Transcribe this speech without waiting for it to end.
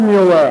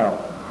Emmanuel,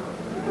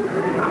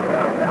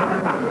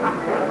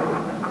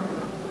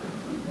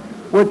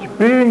 which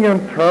being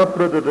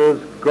interpreted as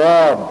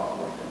God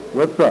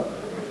with us.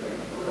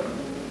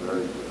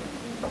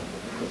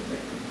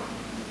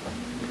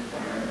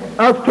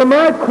 As to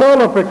my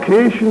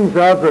qualifications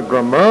as a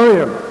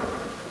grammarian,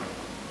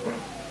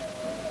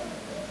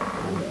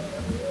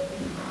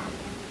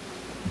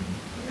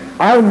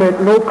 I'll make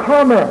no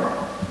comment.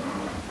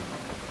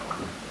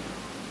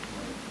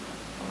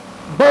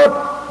 But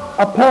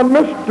upon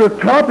Mr.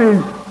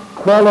 Toddy's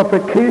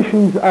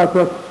qualifications as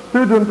a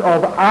student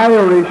of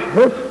Irish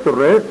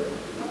history,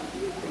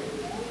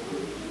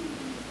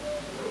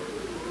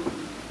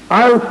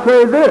 I'll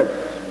say this.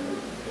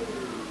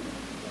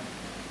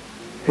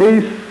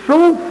 He's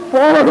so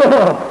far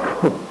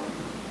off,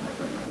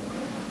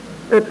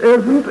 it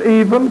isn't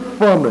even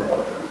funny.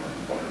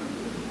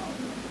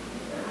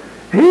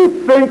 He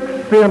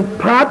thinks St.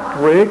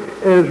 Patrick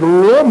is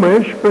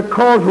Romish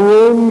because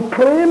Rome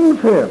claims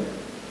him.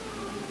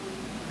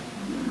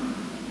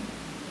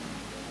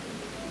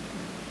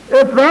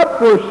 If that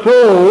were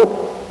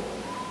so,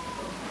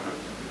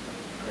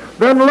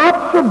 then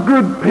lots of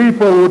good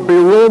people would be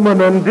Roman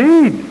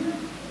indeed,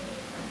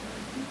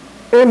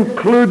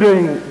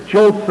 including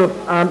Joseph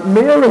and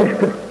Mary,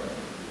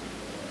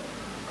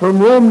 whom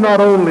Rome not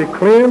only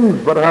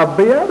claims but have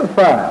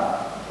beatified.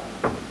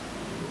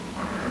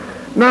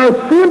 Now,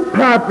 St.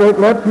 Patrick,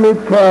 let me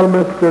tell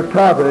Mr.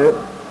 Toddy,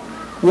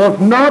 was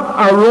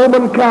not a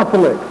Roman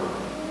Catholic.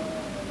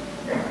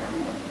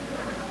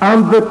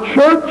 And the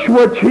church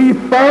which he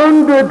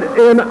founded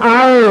in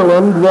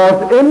Ireland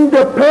was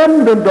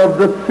independent of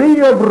the See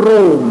of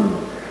Rome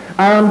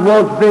and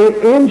was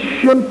the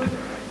ancient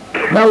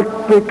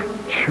Celtic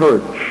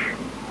church.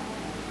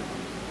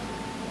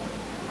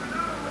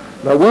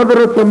 Now,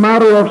 whether it's a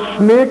matter of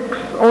snakes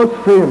or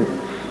saints,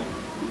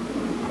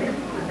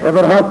 if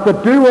it has to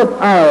do with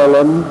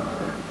Ireland,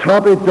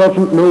 Toddy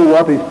doesn't know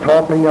what he's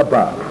talking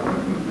about.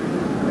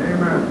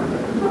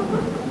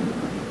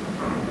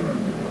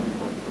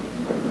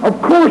 Of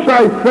course,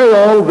 I say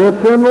all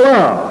this in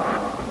love.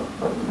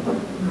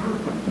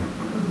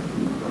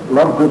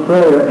 Love to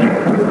say it.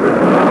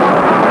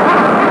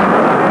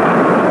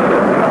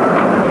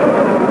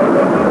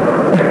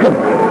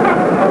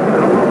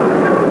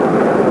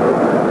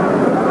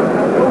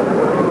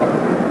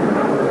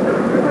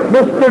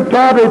 Mr.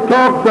 Toddy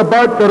talks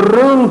about the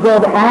rules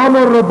of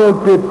honorable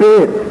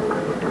debate,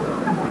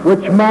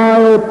 which my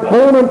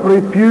opponent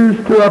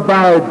refused to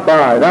abide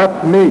by.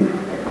 That's me.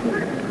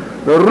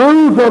 The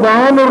rules of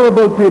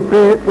honorable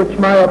debate which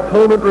my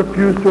opponent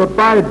refused to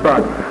abide by.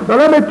 Now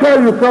let me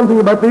tell you something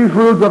about these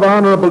rules of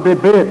honorable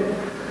debate.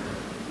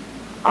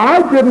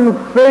 I didn't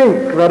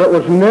think that it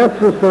was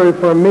necessary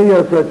for me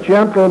as a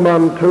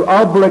gentleman to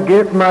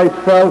obligate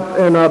myself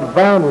in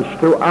advance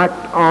to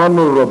act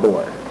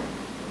honorably.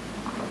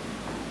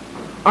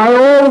 I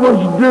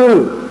always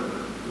do.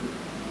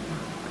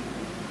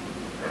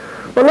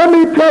 But let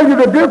me tell you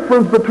the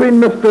difference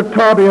between Mr.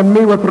 Toddy and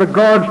me with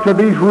regards to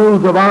these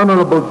rules of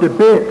honorable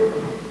debate.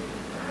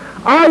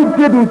 I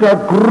didn't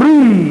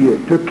agree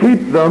to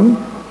keep them,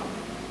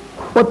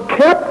 but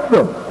kept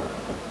them.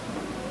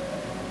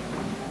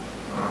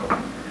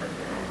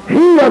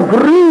 He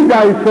agreed,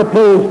 I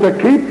suppose, to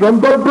keep them,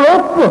 but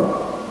broke them.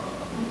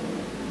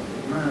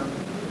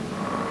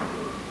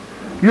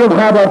 You've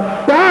had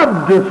a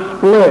sad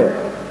display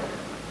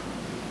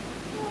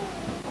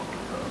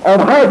of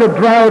how to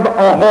drive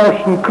a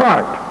horse and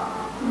cart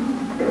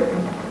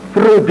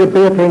through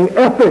debating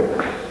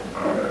ethics.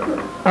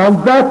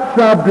 And that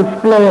sad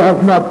display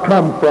has not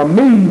come from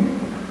me,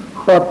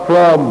 but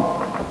from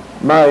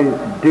my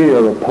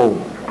dear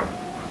opponent.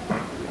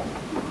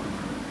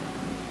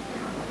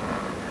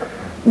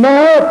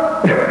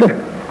 Now,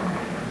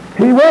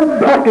 he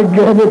went back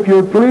again, if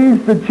you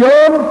please, to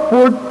John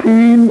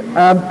 14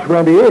 and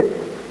 28.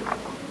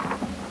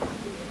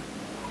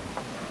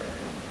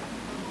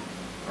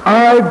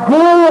 I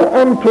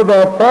go unto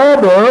the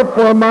Father,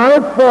 for my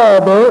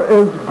Father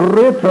is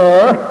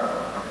greater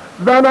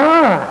than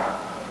I.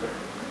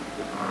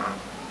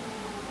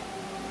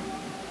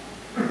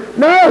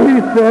 Now he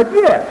said,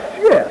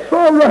 yes,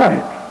 all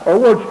right. Or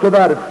words to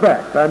that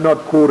effect. I'm not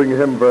quoting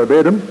him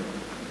verbatim.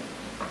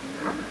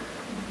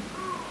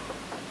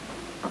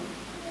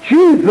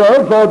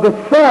 Jesus, or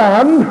the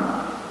Son,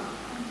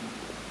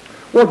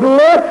 was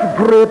less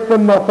great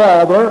than the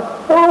Father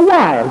for a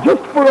while,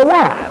 just for a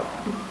while.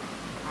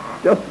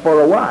 Just for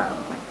a while.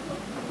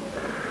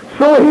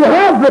 So he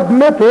has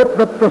admitted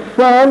that the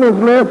Son is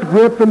less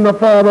great than the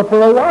Father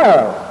for a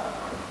while.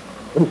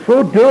 In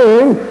so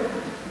doing,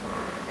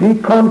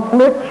 he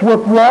conflicts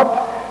with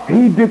what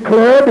he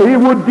declared he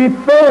would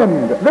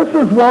defend. This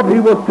is what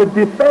he was to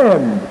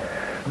defend.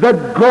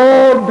 That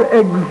God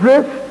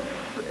exists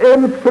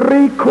in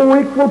three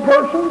co-equal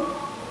persons?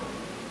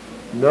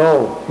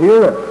 No,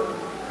 hear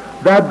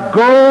it. That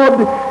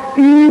God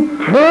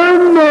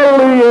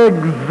eternally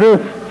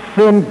exists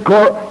in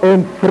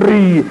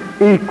three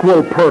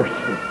equal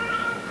persons.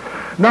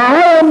 Now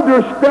I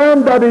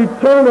understand that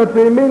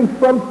eternity means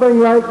something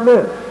like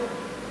this.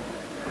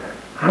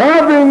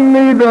 having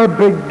neither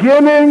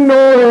beginning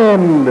nor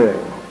ending.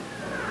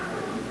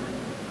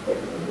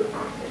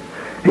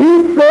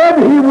 He said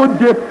he would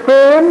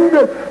defend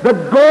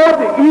that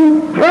God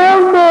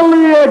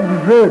eternally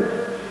exists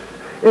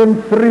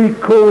in three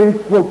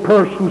co-equal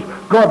persons,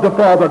 God the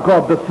Father,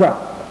 God the Son.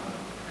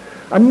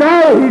 And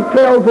now he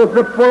tells us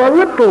that for a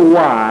little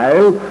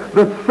while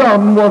the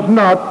Son was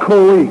not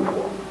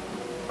co-equal.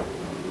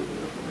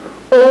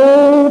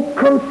 Oh,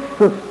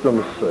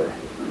 consistency,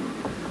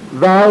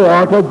 thou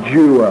art a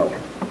jewel.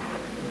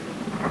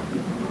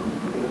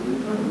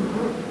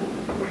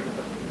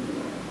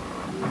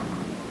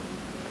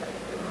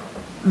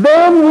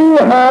 Then we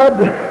had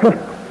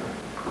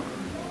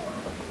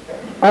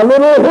a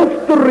little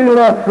history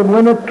lesson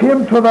when it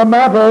came to the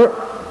matter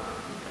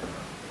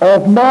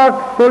of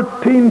Mark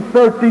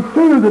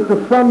 13:32, that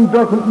the Son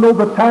doesn't know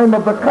the time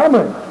of the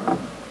coming.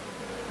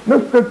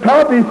 Mr.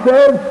 Toddy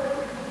says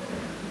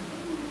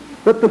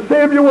that the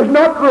Savior was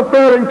not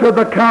referring to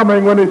the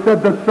coming when he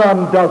said the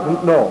Son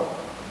doesn't know.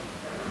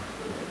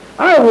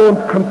 I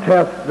won't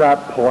contest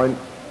that point.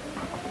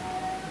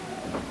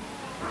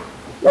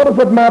 What does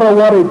it matter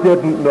what he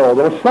didn't know?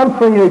 There was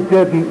something he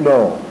didn't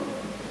know.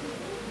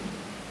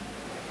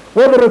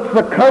 Whether it's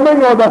the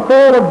coming or the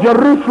fall of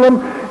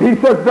Jerusalem, he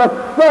says the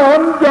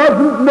Son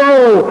doesn't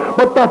know,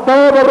 but the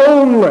Father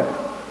only.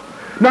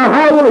 Now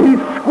how will he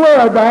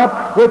square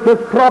that with his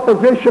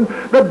proposition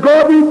that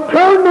God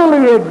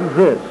eternally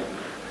exists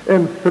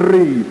in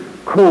three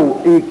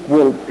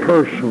co-equal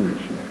persons?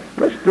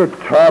 Mr.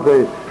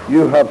 Toddy,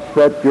 you have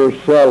set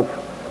yourself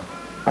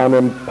an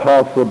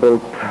impossible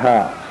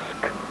task.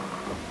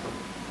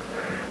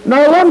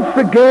 Now once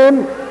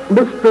again,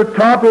 Mr.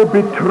 Toddy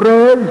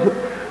betrays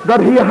that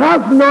he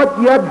has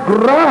not yet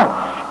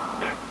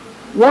grasped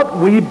what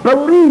we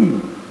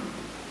believe.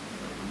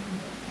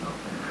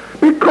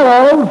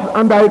 Because,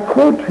 and I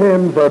quote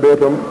him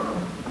verbatim,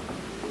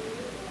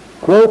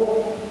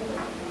 quote,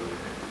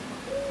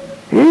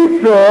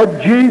 he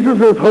said Jesus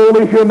is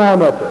holy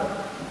humanity.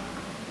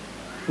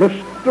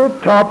 Mr.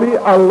 Toddy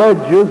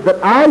alleges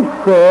that I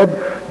said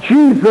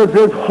Jesus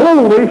is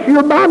holy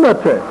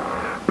humanity.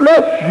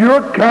 Bless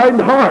your kind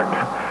heart.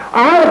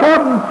 I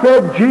haven't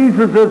said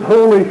Jesus is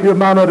holy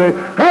humanity.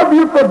 Have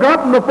you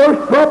forgotten the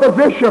first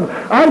proposition?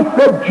 I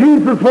said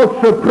Jesus was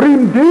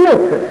supreme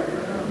deity.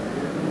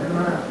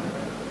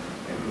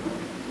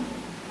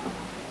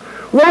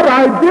 What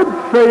I did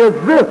say is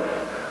this: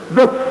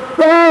 the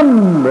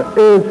Son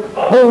is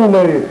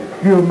holy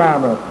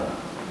humanity.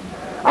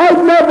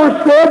 I've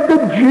never said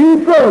that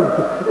Jesus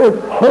is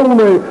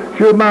holy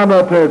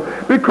humanity,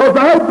 because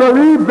I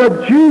believe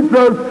that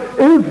Jesus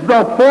is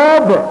the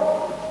Father,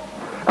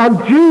 and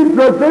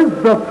Jesus is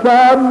the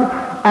Son,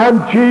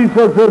 and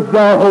Jesus is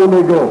the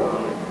Holy Ghost.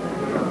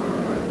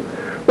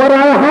 But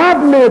I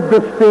have made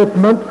the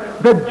statement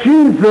that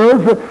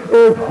Jesus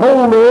is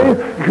holy,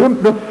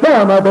 the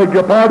Son, I beg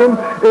your pardon,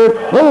 is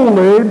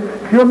holy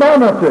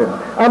humanity.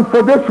 And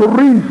for this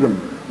reason,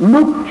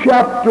 Luke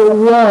chapter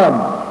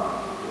 1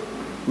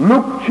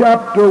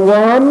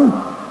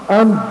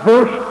 and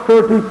verse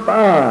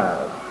 35.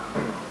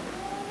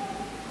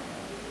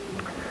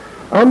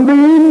 And the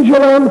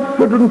angel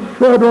answered and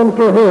said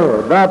unto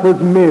her, that is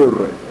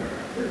Mary,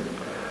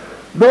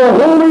 the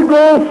Holy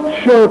Ghost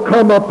shall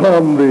come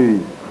upon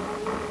thee.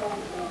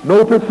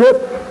 Notice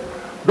it.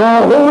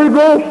 The Holy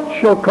Ghost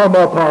shall come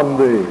upon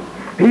thee.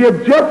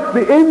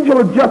 The angel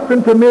had just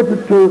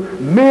intimated to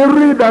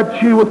Mary that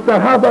she was to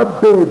have a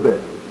baby.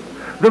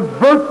 The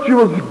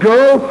virtuous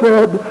girl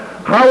said,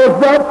 how is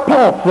that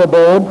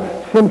possible,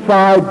 since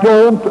I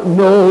don't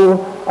know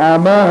a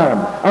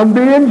man? And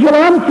the angel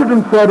answered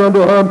and said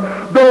unto her,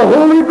 the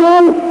Holy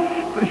Ghost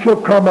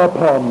shall come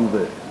upon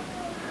thee.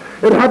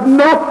 It had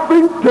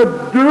nothing to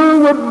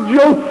do with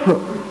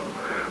Joseph.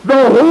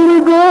 The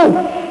Holy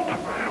Ghost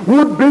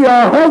would be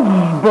a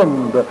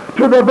husband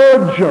to the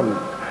virgin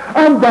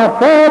and the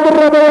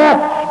father of the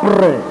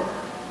offspring.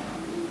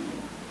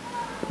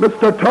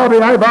 Mr. Toddy,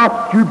 I've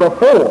asked you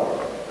before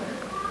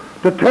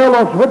to tell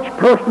us which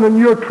person in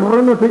your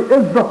Trinity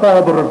is the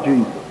Father of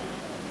Jesus.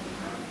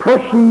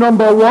 Person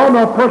number 1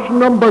 or person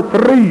number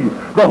 3,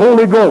 the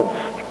Holy Ghost.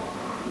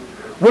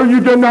 Will you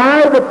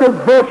deny that this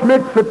verse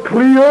makes it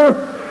clear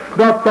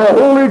that the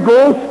Holy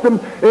Ghost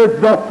is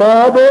the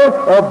Father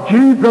of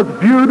Jesus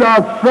viewed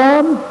as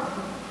Son?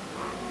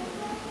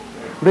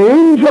 The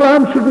angel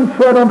answered and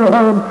said unto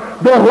her,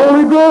 the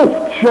Holy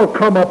Ghost shall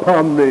come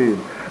upon thee,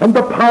 and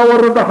the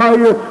power of the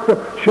highest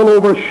shall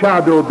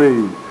overshadow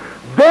thee.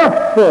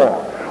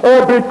 Therefore,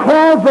 or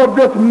because of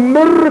this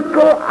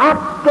miracle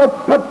act of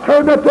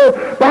paternity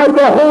by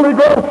the Holy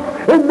Ghost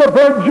in the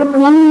virgin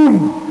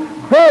womb,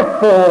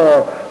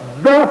 therefore,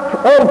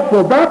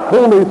 that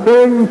holy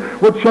thing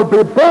which shall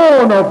be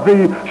born of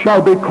thee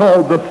shall be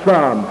called the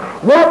Son.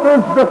 What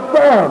is the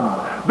Son?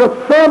 The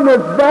Son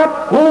is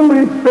that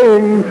holy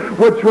thing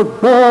which was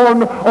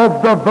born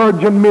of the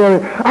Virgin Mary.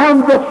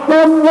 And the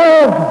Son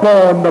was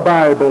born, the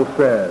Bible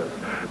says.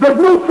 There's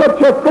no such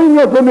a thing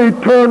as an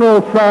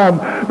eternal Son.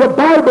 The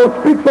Bible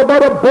speaks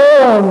about a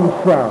born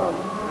Son.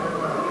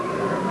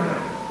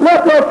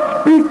 Let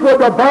us speak where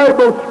the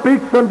Bible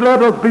speaks, and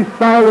let us be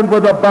silent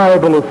where the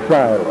Bible is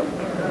silent.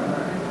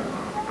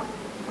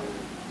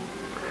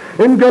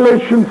 In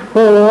Galatians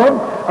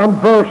 4 and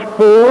verse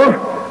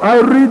 4, I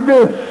read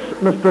this,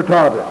 Mr.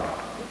 Toddy.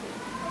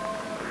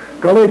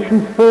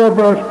 Galatians 4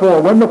 verse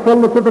 4. When the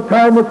fullness of the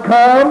time was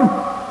come,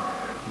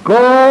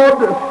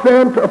 God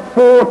sent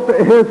forth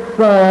his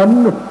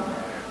Son,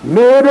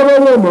 made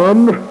of a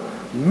woman,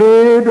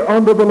 made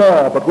under the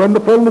law. But when the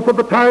fullness of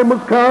the time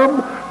was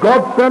come,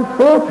 God sent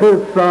forth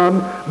his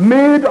Son,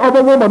 made of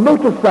a woman.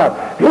 Notice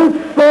that. His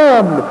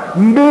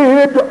Son,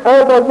 made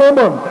of a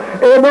woman.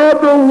 In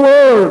other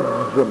words,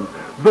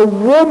 the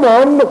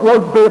woman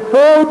was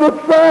before the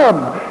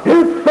Son.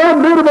 His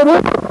Son made of a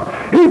woman.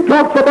 He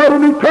talks about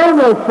an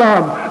eternal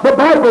Son. The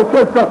Bible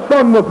says the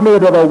Son was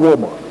made of a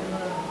woman.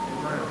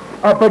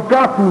 A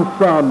begotten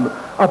Son,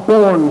 a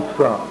born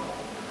Son.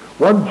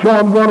 1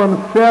 John 1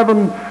 and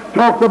 7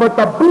 talks about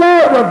the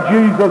blood of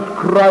Jesus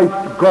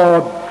Christ,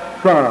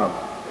 God's Son,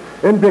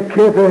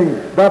 indicating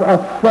that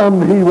as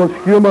Son he was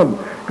human.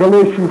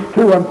 Galatians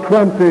 2 and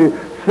 20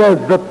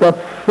 says that the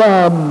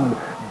Son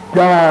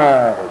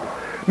died.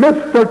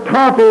 Mr.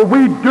 Toddy,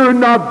 we do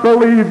not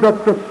believe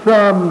that the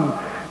Son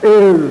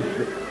is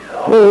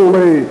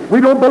holy.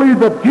 We don't believe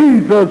that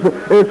Jesus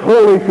is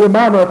holy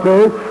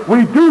humanity.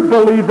 We do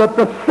believe that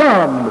the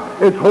Son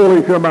is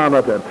holy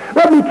humanity.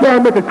 Let me try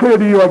and make it clear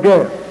to you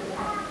again.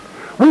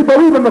 We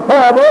believe in the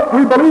Father,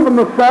 we believe in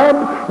the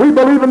Son, we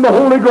believe in the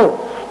Holy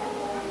Ghost.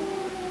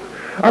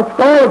 As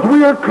far as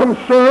we are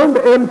concerned,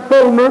 in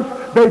fullness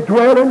they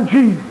dwell in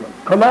Jesus.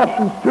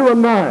 Colossians 2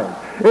 and 9.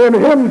 In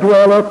him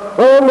dwelleth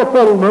all the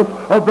fullness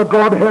of the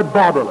Godhead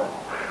bodily.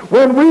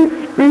 When we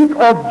speak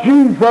of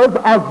Jesus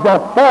as the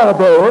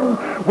Father,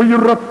 we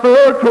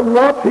refer to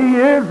what he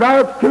is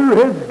as to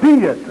his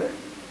deity.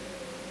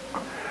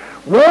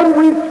 When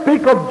we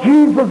speak of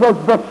Jesus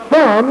as the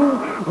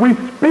Son, we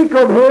speak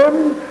of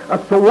him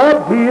as to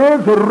what he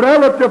is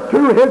relative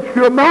to his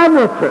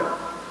humanity.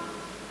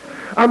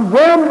 And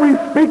when we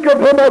speak of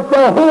him as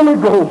the Holy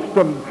Ghost,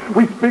 and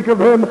we speak of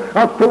him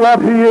as to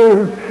what he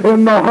is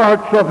in the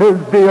hearts of his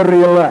dear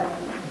elect.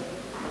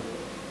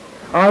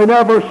 I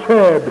never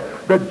said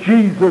that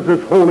Jesus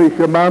is holy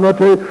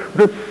humanity.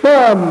 The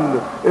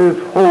Son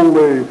is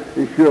holy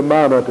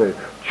humanity.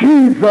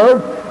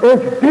 Jesus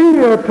is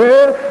deity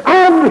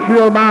and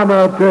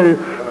humanity,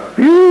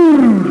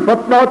 fused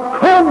but not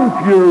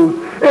confused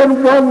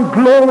in one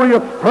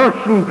glorious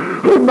person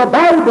whom the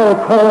Bible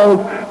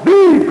calls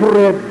the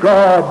great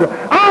God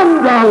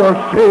and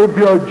our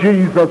Savior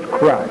Jesus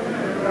Christ.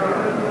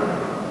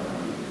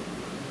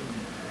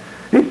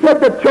 He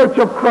said the Church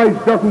of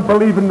Christ doesn't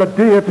believe in the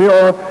deity,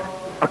 or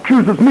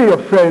accuses me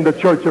of saying the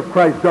Church of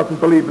Christ doesn't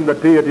believe in the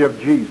deity of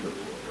Jesus.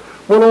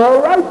 Well,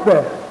 all right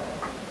then.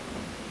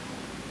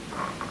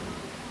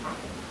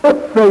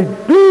 If they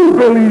do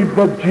believe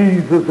that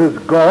Jesus is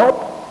God,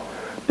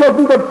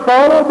 doesn't it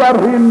follow that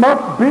he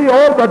must be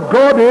all that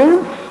God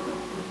is?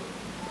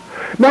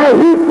 Now,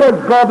 he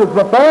says God is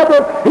the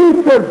Father,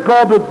 he says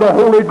God is the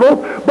Holy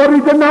Ghost, but he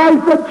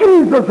denies that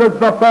Jesus is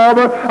the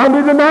Father, and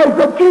he denies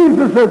that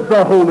Jesus is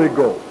the Holy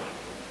Ghost.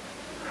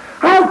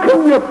 How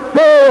can you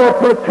say or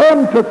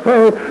pretend to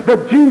say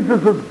that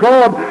Jesus is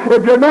God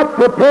if you're not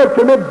prepared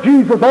to make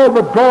Jesus all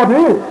that God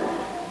is?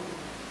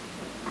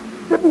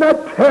 Didn't I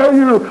tell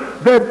you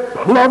they'd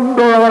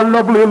plunder our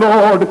lovely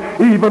Lord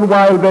even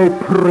while they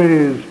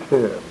praised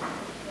him?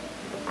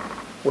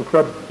 With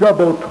the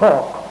double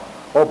talk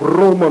of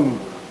Roman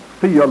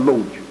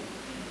theologians.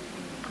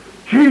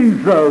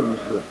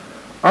 Jesus,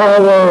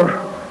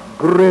 our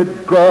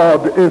great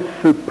God, is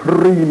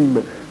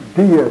supreme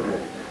deity.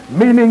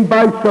 Meaning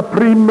by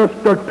supreme,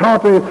 Mr.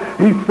 Toddy,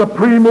 he's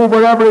supreme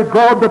over every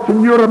God that's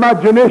in your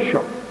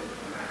imagination.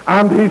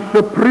 And he's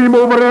supreme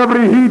over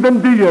every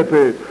heathen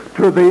deity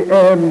to the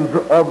ends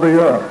of the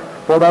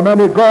earth. For there are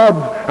many gods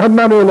and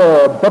many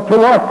lords, but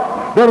to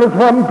us there is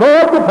one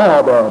God the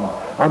Father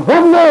and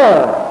one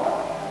Lord,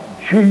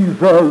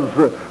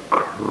 Jesus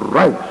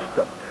Christ.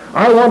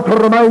 I want to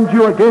remind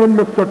you again,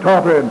 Mr.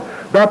 Toddy,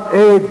 that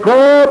a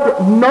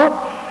God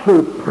not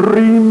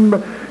supreme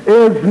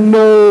is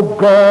no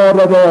God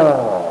at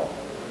all.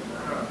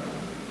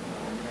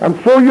 And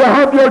so you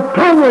have your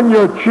tongue in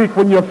your cheek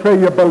when you say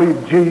you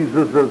believe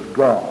Jesus is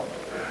God.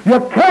 You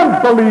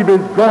can't believe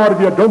he's God if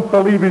you don't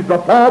believe he's the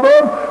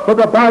Father, but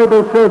the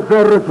Bible says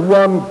there is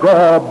one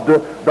God,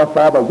 the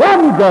Father.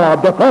 One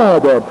God, the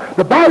Father.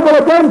 The Bible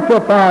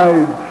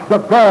identifies the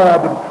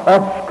God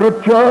of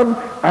Scripture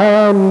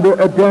and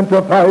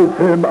identifies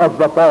him as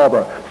the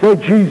Father. Say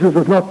Jesus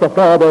is not the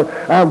Father,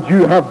 and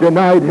you have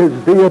denied his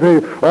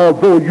deity,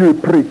 although you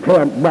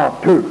pretend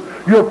not to.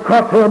 You've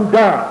cut him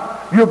down.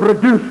 You've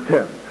reduced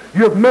him.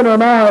 You've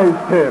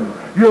minimized him.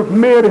 You've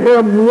made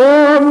him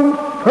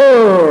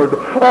 1/3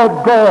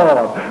 of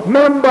God.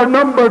 Member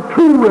number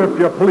 2, if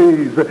you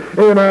please,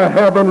 in a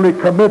heavenly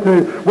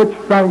committee which,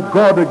 thank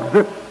God,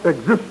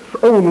 exists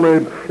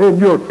only in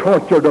your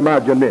tortured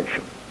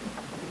imagination.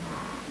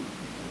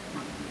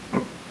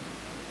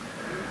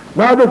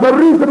 Now, there's a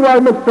reason why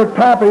Mr.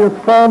 Toddy is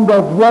fond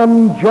of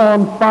 1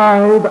 John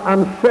 5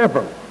 and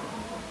 7.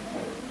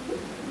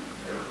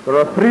 There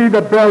are three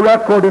that bear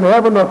record in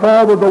heaven, the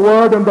Father, the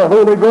Word, and the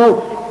Holy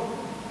Ghost.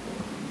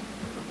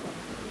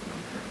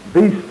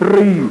 These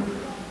three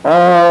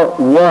are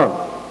one.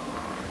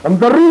 And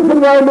the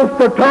reason why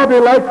Mr. Toddy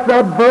likes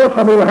that verse,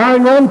 and he'll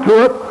hang on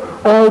to it,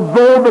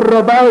 although the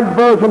Revised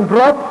Version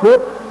drops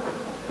it,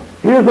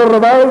 here's a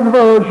Revised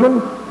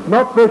Version,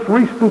 not this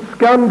recent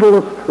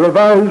scandalous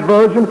Revised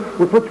Version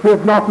with which we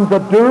have nothing to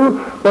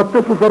do, but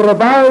this is a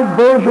Revised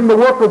Version, the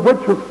work of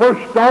which was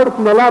first started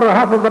in the latter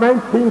half of the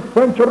 19th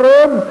century,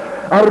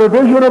 a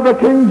revision of the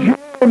King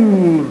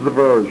James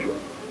Version.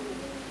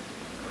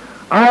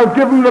 I'll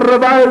give him the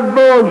Revised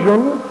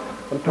Version,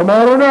 and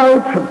tomorrow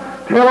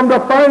night tell him to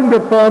find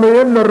it for me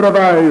in the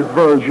Revised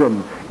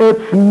Version.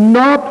 It's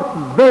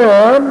not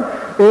there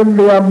in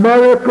the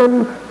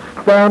American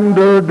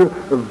Standard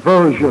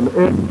Version.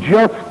 It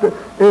just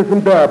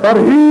isn't there. But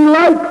he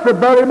likes it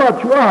very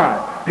much.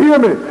 Why? Hear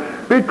me.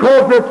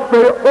 Because it's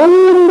the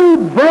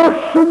only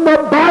verse in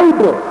the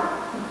Bible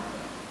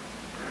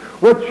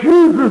which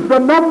uses the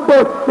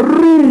number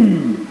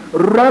 3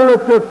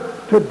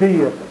 relative to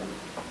deity.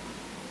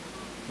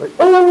 The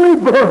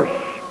only verse.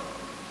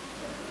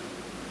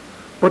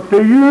 But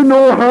do you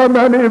know how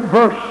many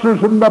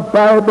verses in the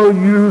Bible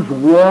use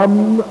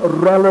 1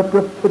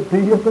 relative to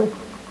deity?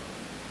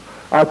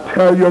 I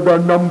tell you, their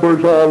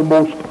number's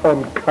almost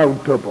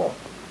uncountable.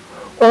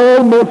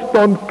 Almost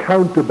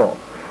uncountable.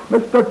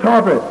 Mr.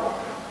 Toddy,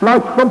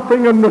 flash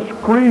something on the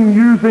screen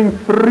using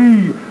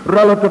 3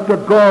 relative to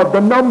God.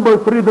 The number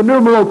 3, the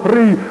numeral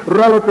 3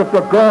 relative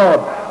to God.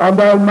 And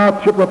I'll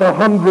match it with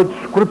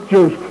 100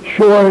 scriptures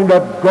showing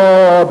that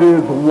God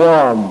is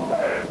one.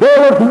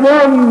 There is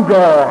one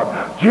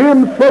God.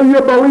 James said,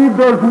 you believe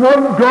there's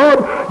one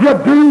God? You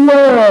do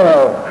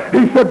well.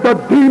 He said, the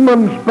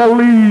demons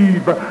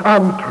believe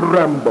and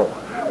tremble.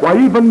 Why,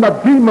 even the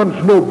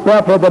demons know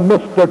better than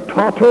Mr.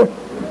 Toddy.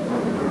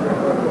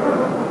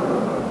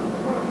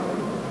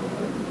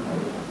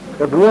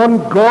 If one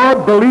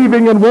God,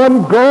 believing in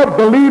one God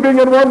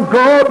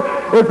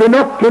is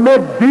enough to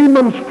make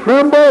demons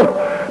tremble,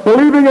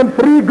 believing in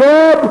 3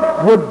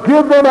 gods would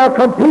give them a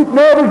complete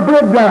nervous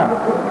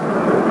breakdown.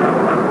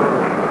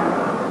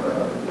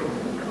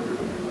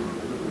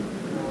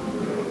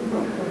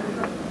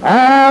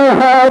 I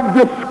have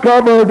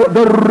discovered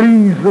the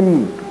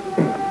reason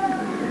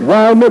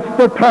why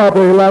Mr.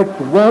 Toddy likes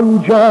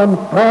 1 John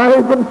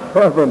 5 and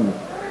 7.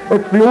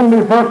 It's the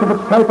only verse of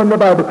its type in the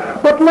Bible.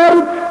 But let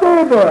it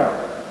stay there.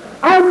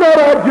 I'm not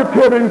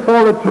agitating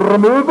for its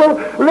removal.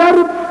 Let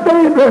it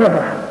stay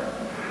there.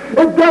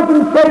 It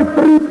doesn't say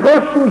 3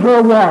 persons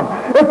are one.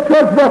 It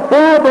says the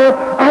Father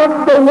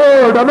and the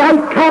Word. And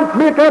I can't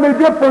make any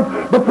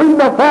difference between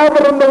the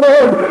Father and the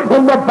Word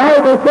when the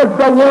Bible says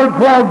the Word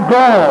was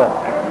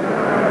God.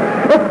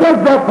 It says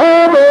the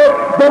Father,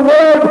 the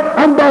Word,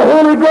 and the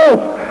Holy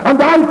Ghost. And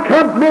I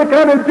can't make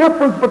any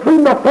difference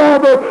between the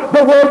Father,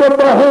 the Word, and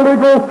the Holy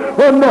Ghost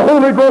when the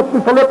Holy Ghost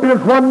in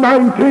Philippians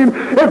 1:19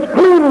 is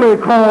clearly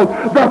called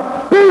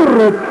the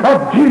Spirit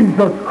of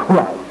Jesus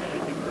Christ.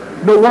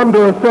 No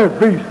wonder it says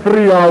these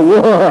 3 are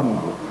one.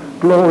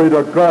 Glory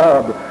to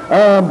God.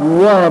 And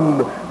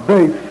one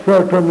they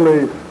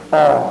certainly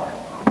are.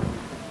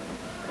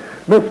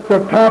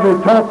 Mr.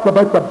 Toddy talks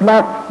about the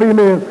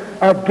blasphemy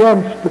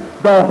against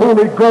the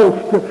Holy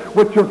Ghost,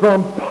 which is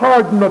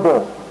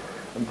unpardonable.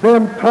 And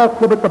then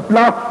talks about the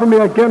blasphemy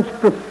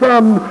against the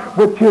Son,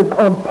 which is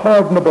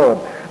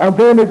unpardonable. And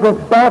then he goes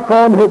back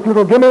on his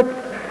little gimmick.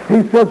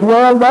 He says,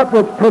 well, that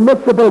was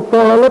permissible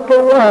for a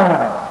little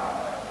while.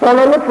 For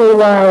a little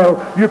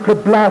while, you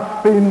could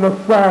blaspheme the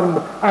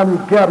Son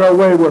and get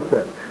away with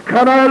it.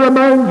 Can I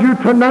remind you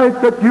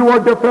tonight that you are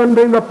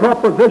defending the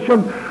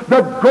proposition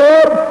that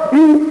God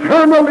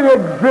eternally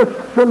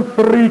exists in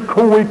 3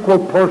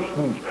 co-equal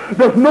persons.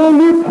 There's no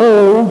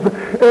loopholes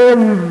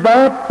in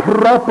that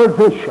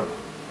proposition.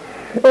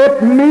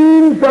 It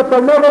means that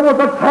there never was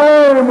a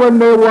time when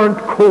they weren't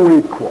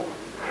co-equal.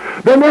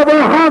 There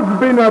never has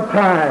been a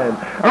time,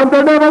 and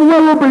there never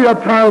will be a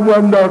time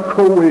when they're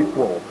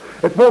co-equal.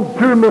 It won't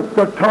do,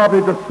 Mr.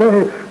 Toddy, to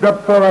say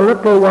that for a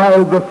little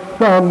while the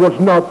Son was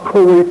not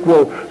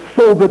co-equal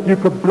so that you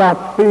could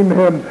blaspheme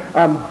him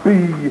and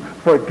be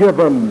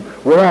forgiven.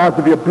 Whereas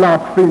if you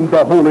blasphemed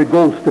the Holy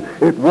Ghost,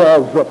 it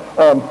was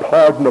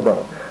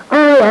unpardonable.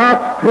 I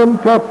asked him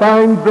to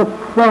find the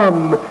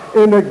Son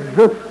in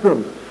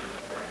existence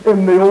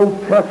in the Old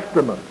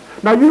Testament.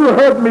 Now, you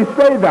heard me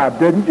say that,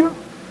 didn't you?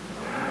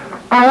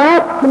 I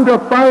asked him to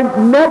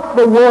find not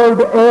the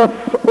word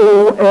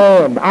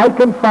S-O-N. I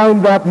can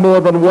find that more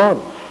than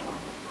once.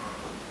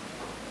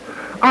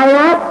 I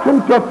asked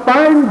him to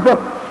find the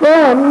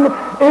Son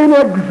in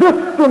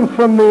existence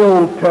in the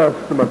Old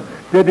Testament.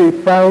 Did he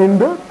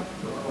find it?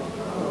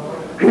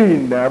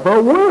 He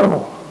never will.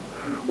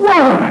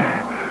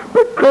 Why?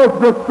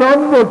 Because the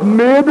Son was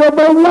made of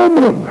a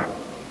woman.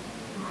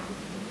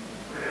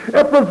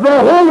 It was the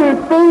holy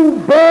thing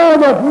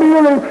born of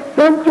Mary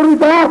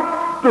centuries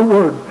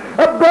afterwards.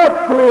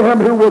 Bethlehem,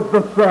 who was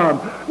the son.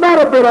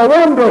 Not a bit of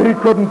wonder he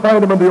couldn't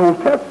find him in the Old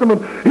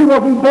Testament. He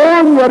wasn't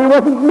born yet. He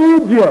wasn't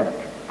made yet.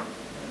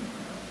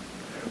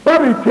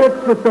 But he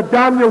takes us to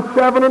Daniel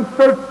 7 and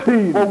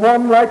 13. For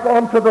one like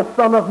unto the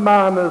Son of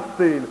Man is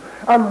seen.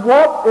 And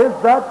what is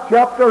that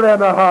chapter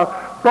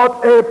anyhow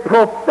but a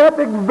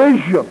prophetic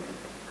vision?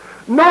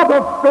 Not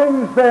of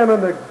things then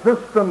in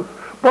existence,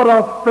 but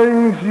of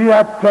things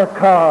yet to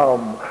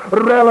come,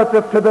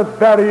 relative to this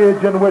very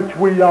age in which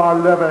we are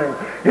living.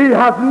 He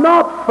has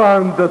not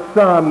found the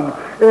Son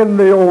in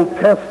the Old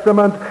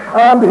Testament,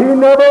 and he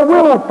never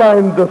will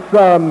find the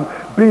Son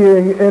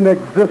being in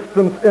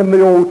existence in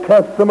the Old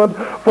Testament,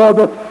 for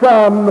the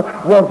Son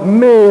was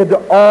made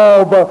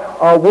of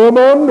a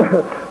woman.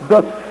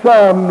 The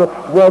Son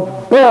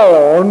was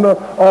born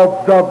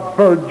of the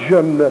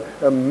Virgin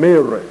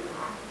Mary.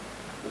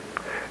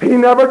 He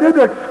never did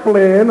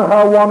explain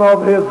how one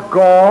of his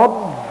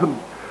gods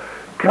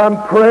can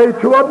pray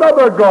to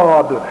another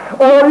god,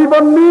 or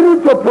even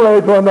needed to pray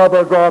to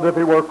another god if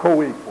he were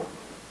co-equal.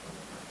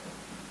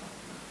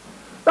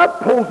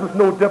 That poses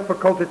no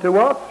difficulty to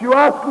us. You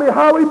ask me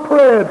how he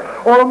prayed,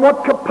 or in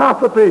what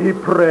capacity he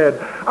prayed.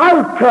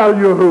 I'll tell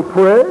you who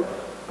prays.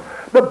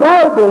 The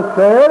Bible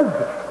says,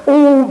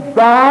 O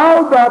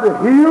thou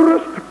that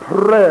hearest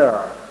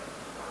prayer,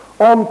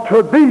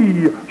 unto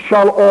thee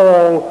shall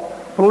all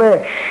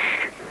flesh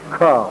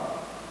come.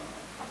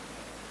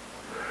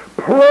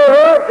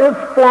 Prayer is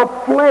for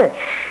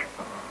flesh.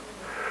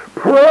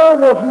 Prayer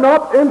was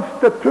not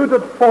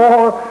instituted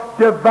for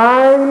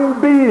divine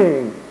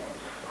beings.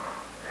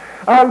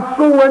 And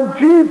so when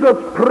Jesus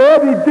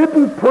prayed, he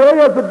didn't pray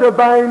as a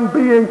divine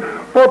being,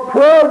 for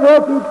prayer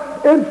wasn't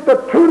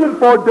instituted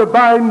for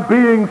divine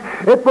beings.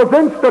 It was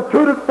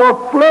instituted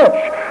for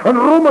flesh. And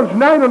Romans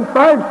 9 and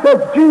 5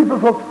 says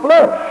Jesus was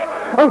flesh.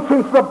 And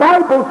since the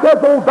Bible says,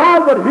 O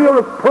thou that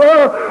hearest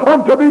prayer,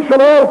 unto thee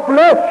shall all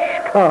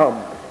flesh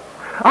come,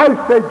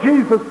 I say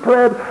Jesus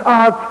prayed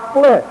as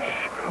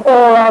flesh,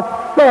 or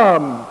as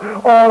son,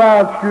 or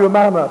as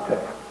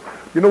humanity.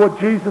 You know what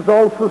Jesus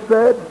also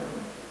said?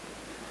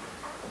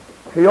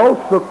 He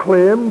also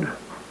claimed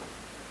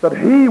that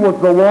he was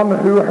the one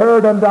who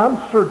heard and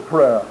answered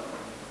prayer.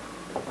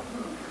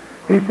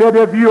 He said,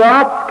 if you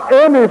ask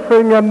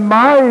anything in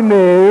my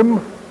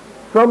name,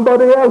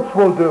 somebody else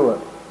will do it.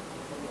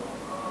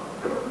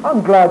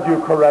 I'm glad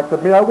you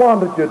corrected me. I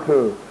wanted you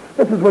to.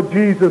 This is what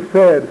Jesus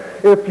said.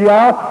 If you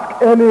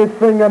ask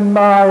anything in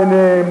my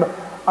name,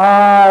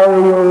 I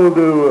will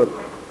do it.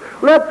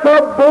 Let's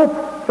have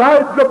both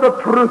sides of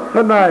the truth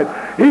tonight.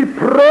 He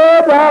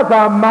prayed as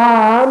a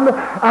man,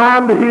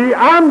 and he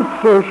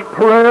answers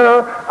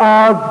prayer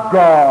as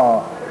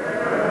God.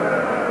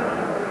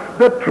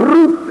 The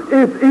truth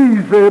is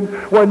easy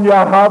when you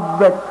have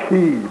the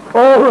key.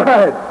 All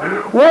right.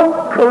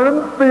 1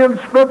 Corinthians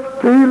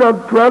 15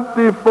 and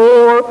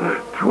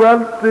 24,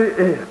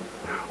 28.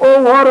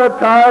 Oh, what a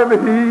time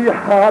he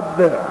had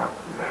there.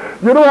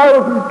 You know, I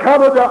was in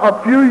Canada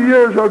a few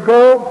years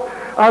ago,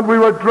 and we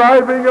were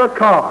driving a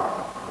car.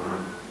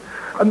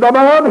 And the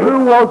man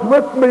who was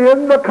with me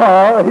in the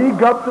car, he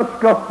got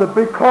disgusted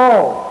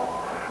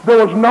because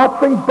there was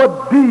nothing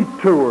but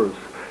detours,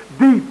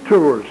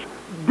 detours,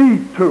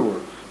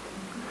 detours.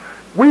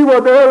 We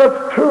were there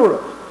as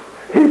tourists.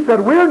 He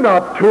said, we're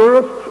not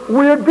tourists,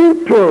 we're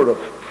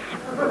detourists.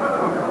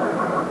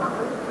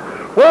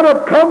 When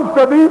it comes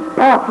to these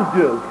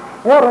passages,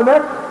 what an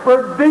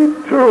expert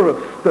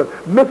detourist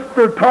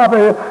Mr.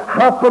 Toddy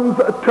happens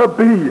to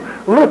be.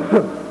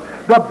 Listen,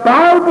 the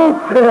Bible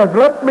says,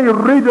 let me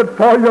read it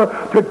for you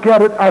to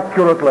get it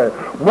accurately.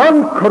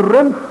 1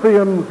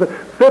 Corinthians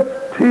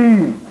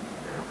 15.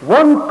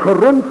 1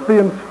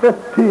 Corinthians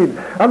 15.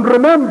 And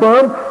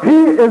remember,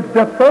 he is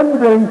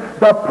defending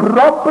the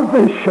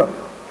proposition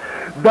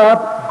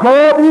that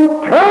God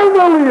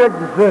eternally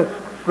exists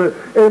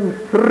in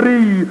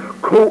three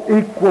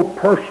co-equal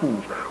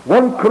persons.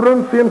 1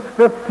 Corinthians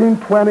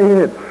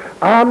 15:28.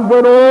 And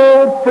when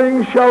all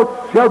things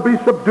shall be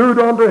subdued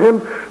unto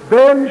him,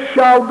 then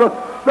shall the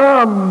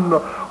Son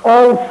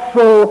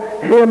also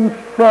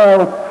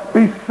himself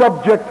be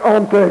subject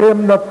unto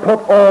him that put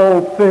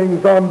all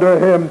things under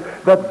him,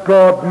 that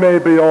God may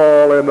be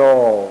all in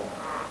all.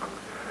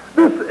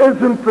 This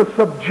isn't the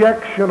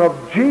subjection of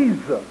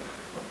Jesus.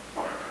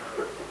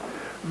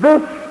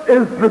 This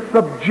is the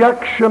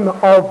subjection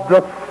of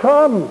the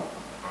Son.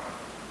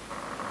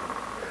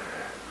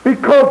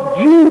 Because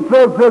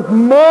Jesus is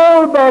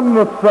more than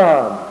the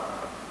Son.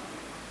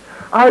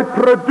 I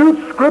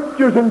produced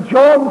scriptures in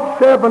John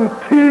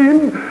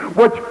 17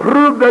 which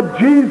prove that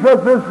Jesus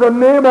is the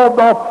name of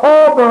the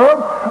Father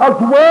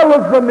as well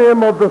as the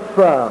name of the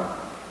Son.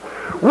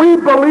 We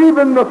believe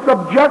in the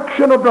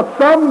subjection of the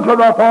Son to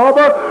the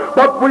Father,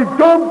 but we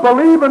don't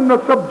believe in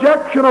the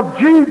subjection of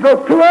Jesus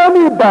to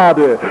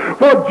anybody,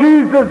 for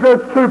Jesus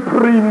is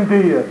supreme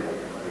deity.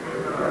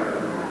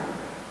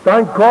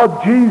 Thank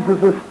God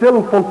Jesus is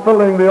still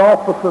fulfilling the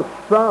office of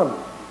Son.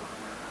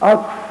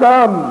 As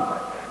Son,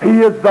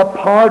 he is the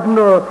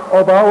pardoner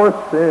of our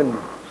sins.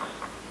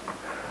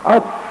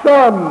 As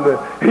Son,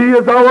 he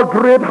is our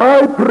great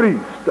high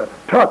priest,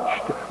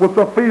 touched with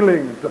the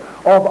feelings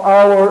of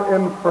our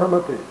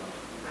infirmities.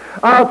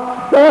 As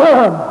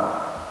Son,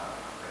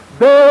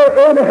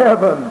 there in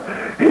heaven,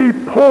 he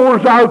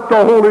pours out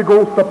the Holy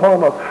Ghost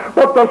upon us.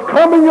 But there's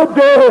coming a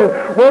day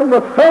when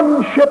the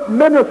sonship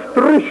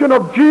ministration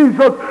of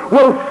Jesus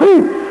will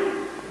cease,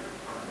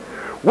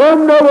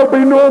 when there will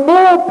be no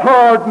more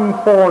pardon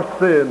for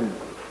sins,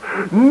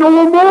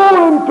 no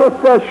more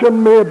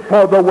intercession made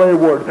for the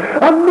wayward,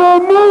 and no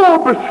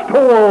more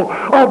bestowal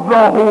of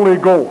the Holy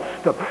Ghost.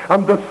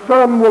 And the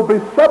Son will be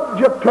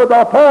subject to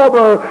the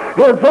Father,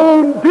 his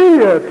own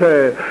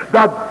deity,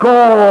 that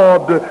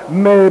God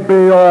may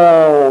be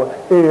all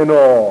in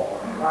all.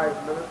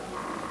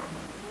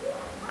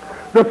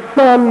 The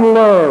Son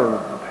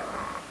learned.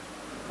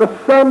 The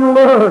Son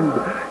learned.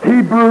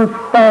 Hebrews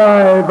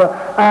 5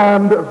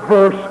 and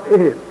verse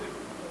 8.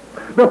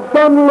 The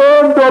Son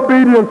learned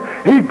obedience.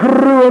 He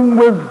grew in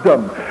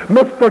wisdom.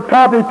 Mr.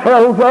 Toddy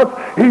tells us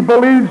he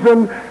believes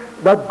in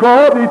that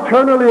God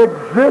eternally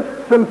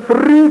exists in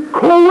three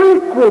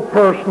co-equal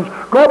persons.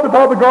 God the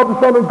Father, God the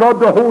Son, and God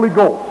the Holy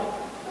Ghost.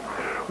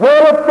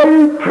 Well, if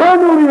they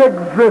eternally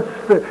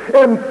exist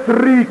in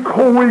three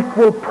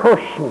co-equal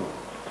persons,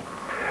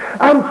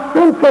 and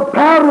since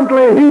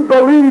apparently he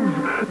believes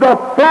the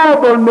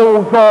Father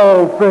knows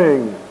all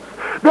things,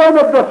 then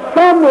if the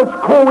Son is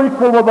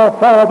co-equal with the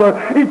Father,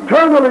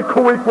 eternally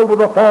co-equal with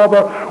the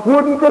Father,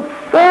 wouldn't the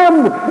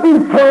Son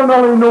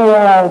eternally know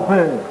all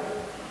things?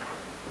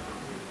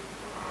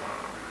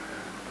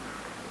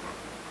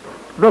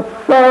 The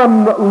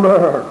Son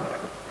learned.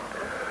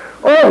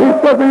 Oh, he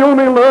says he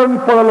only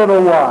learned for a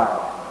little while.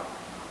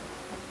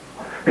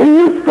 He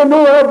used to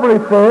know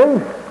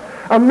everything,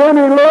 and then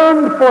he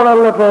learned for a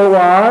little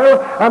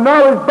while, and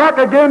now he's back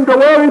again to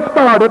where he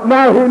started.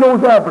 Now he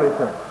knows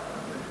everything.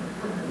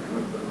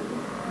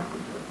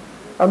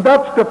 And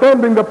that's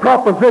defending the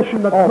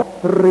proposition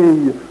of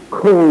three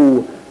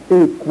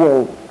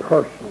co-equal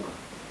persons.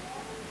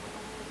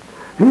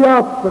 He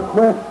asked the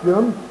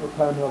question,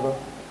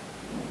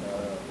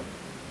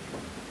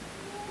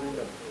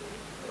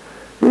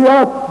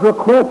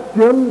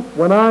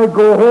 when I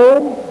go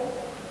home,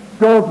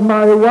 does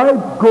my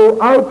wife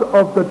go out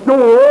of the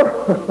door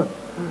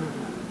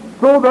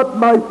so that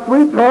my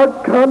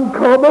sweetheart can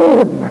come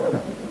in?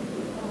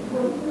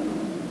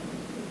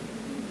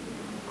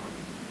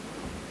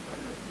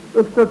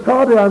 Mr.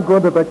 Toddy, I'm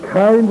going to be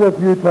kind with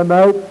you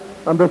tonight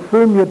and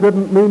assume you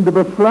didn't mean to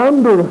be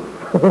slanderous.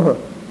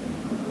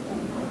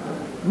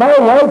 My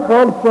wife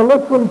wants to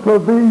listen to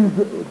these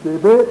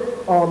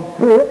debates on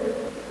tape.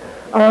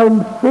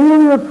 I'm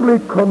seriously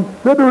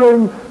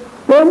considering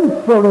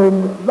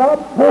censoring that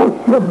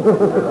portion.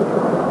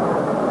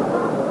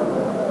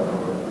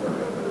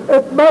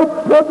 It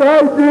might put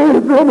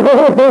ideas in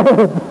her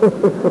head.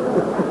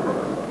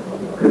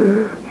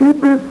 She'd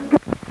be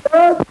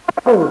scared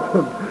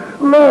out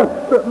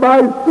lest my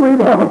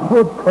sweetheart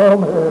would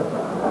come in.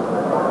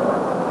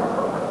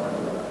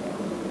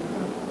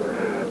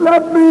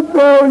 Let me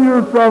tell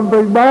you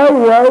something. My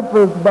wife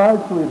is my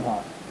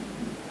sweetheart.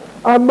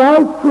 And my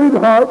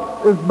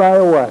sweetheart is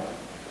my wife.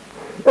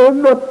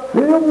 In the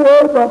same way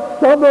the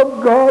Son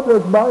of God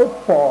is my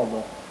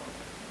Father.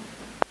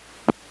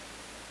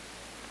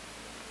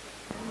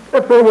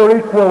 If they were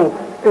equal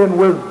in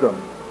wisdom,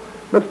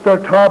 Mr.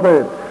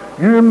 Toddy,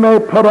 you may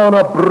put on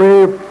a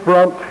brave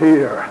front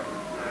here,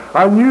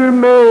 and you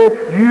may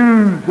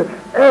use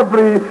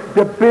every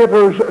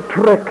debater's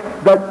trick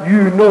that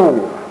you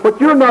know, but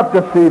you're not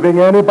deceiving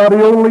anybody,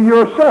 only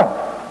yourself.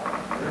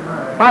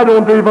 I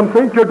don't even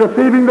think you're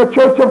deceiving the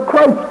Church of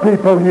Christ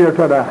people here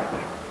tonight.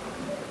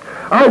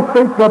 I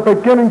think they're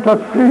beginning to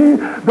see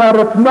that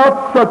it's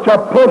not such a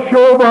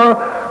pushover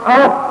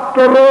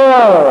after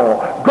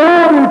all.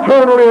 God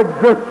eternally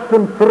exists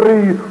in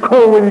three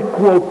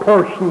co-equal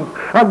persons,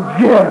 and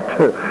yet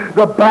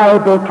the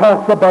Bible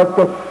talks about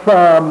the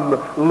Son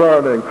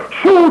learning.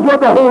 Shows what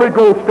the Holy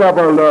Ghost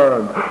ever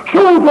learned.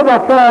 Shows what the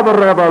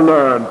Father ever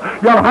learned.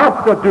 You'll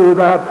have to do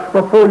that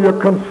before you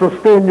can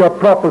sustain your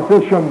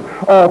proposition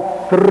of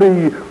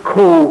three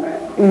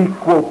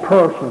co-equal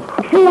persons.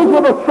 Shows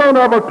what the Son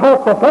ever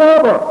taught the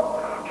Father.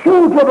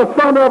 Shows what the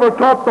Son ever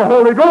taught the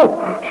Holy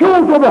Ghost.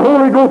 Shows what the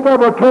Holy Ghost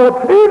ever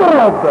taught either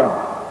of them,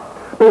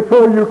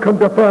 before you can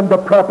defend the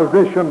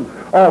proposition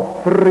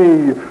of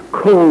three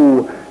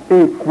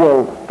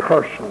co-equal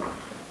persons.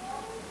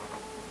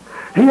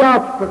 He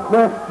asked the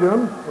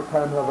question,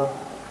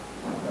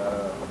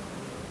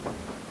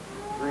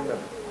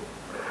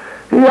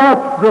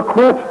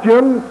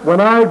 when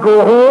I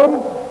go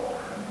home,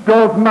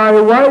 does my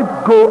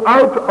wife go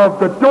out of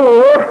the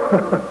door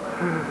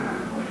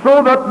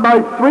so that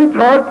my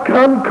sweetheart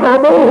can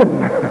come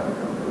in?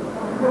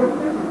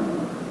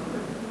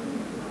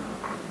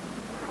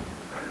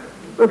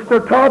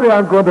 Mr. Toddy,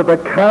 I'm going to be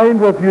kind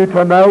with you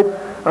tonight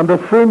and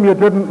assume you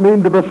didn't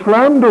mean to be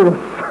slanderous.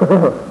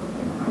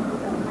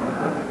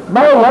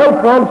 My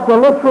wife wants to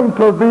listen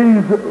to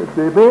these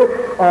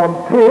debates on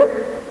tape.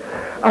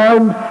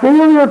 I'm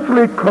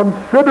seriously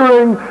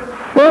considering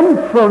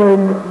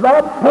censoring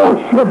that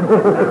portion.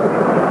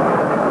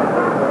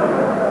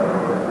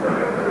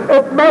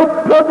 It might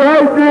put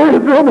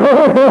ideas in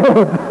her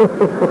head.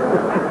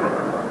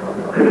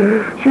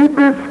 She'd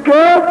be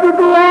scared to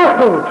go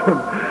out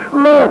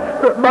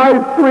lest my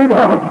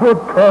sweetheart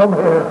would come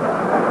in.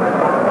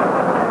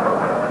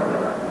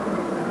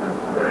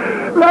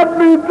 Let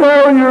me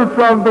tell you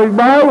something.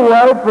 My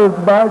wife is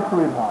my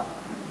sweetheart.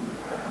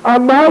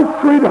 And my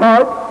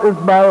sweetheart is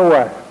my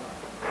wife.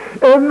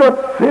 In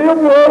the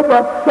same way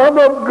the Son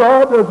of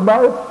God is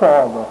my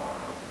Father.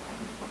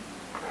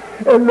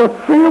 In the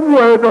same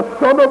way the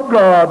Son of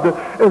God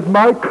is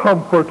my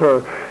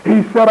comforter.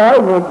 He said, I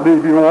won't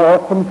leave you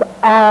orphans.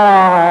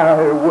 I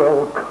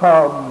will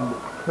come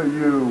to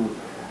you.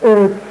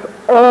 It's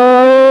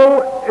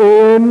all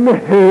in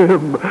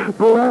him.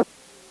 Bless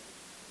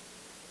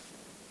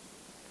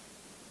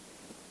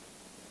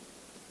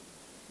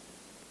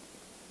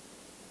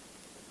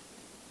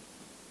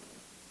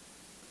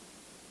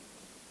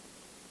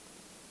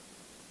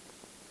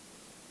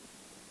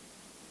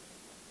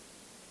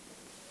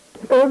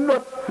In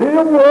the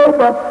same way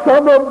the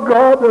Son of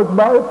God is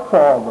my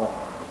Father.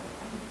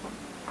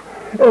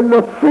 In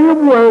the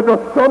same way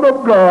the Son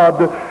of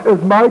God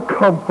is my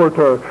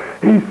comforter.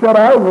 He said,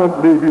 I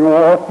won't leave you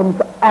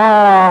orphans.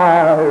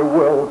 I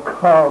will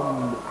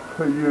come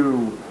to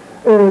you.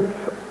 It's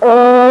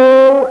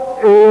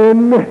all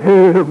in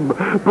him.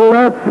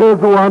 Bless his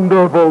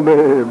wonderful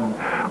name.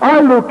 I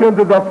look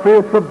into the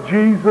face of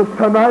Jesus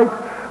tonight,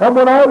 and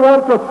when I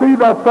want to see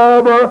the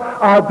Father,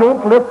 I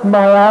don't lift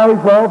my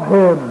eyes off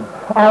him.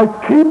 I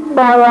keep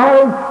my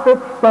eyes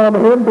fixed on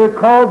him,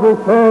 because he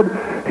said,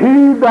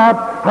 he that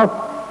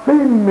hath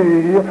seen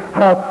me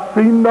hath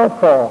seen the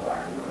Father.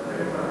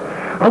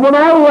 And when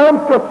I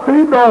want to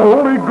see the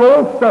Holy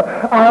Ghost,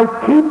 I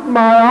keep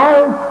my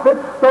eyes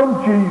fixed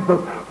on Jesus.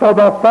 For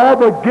the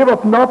Father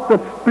giveth not the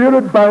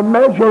Spirit by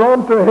measure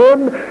unto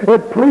him.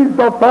 It pleased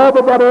the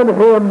Father that in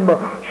him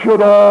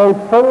should all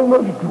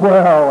fullness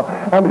dwell.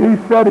 And he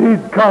said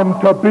he'd come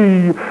to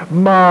be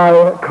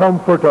my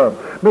comforter.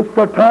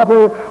 Mr.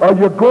 Toddy, are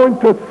you going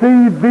to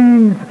see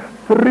these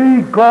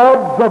three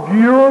gods of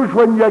yours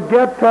when you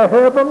get to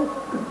heaven?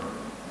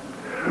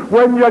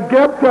 When you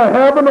get to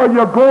heaven, are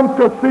you going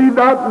to see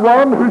that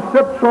one who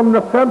sits on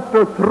the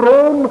center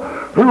throne,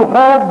 who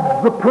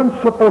holds the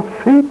principal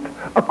seat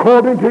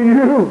according to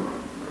you?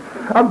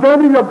 And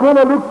then you're going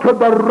to look to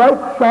the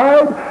right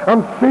side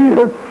and see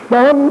his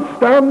Son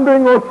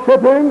standing or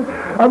sitting,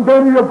 and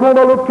then you're going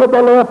to look to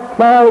the left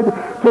side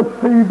to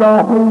see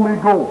the Holy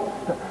Ghost.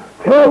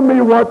 Tell me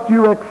what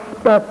you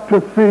expect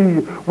to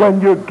see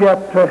when you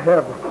get to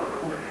heaven.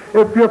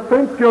 If you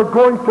think you're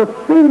going to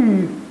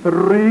see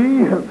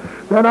three,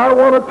 then I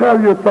want to tell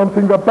you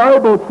something. The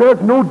Bible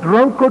says no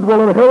drunkard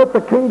will inherit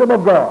the kingdom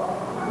of God.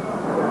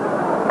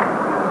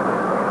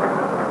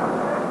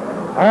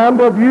 And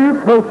if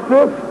you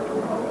persist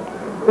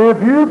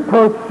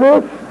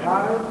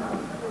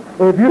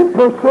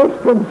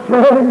in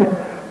saying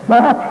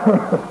that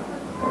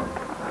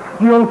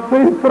you'll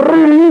see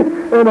three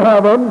in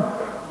heaven,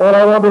 all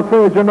I want to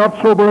say is you're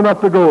not sober enough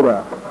to go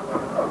there.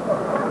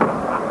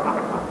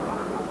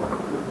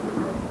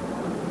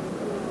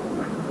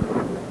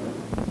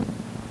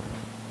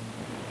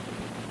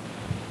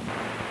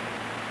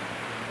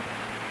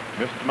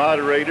 Mr.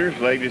 Moderators,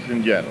 ladies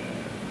and gentlemen,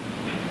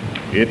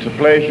 it's a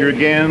pleasure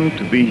again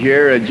to be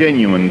here, a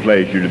genuine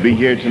pleasure to be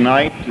here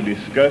tonight to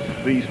discuss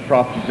these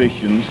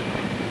propositions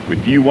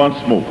with you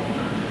once more.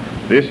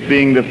 This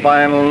being the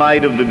final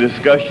night of the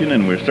discussion,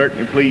 and we're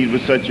certainly pleased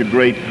with such a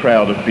great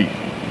crowd of people.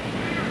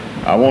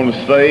 I want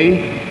to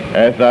say,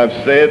 as I've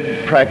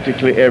said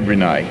practically every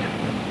night,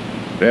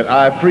 that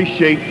I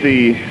appreciate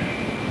the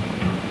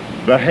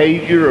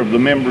behavior of the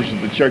members of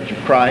the Church of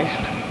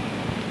Christ.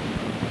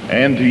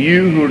 And to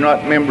you who are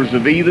not members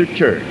of either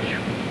church,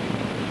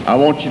 I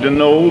want you to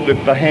know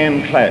that the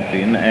hand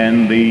clapping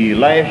and the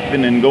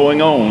laughing and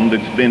going on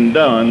that's been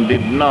done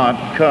did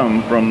not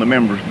come from the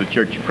members of the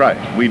Church of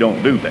Christ. We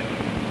don't do that.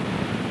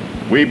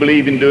 We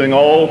believe in doing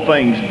all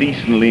things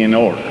decently in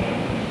order.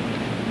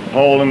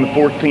 Paul in the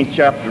 14th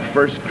chapter of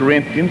 1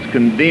 Corinthians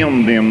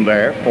condemned them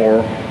there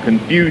for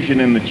confusion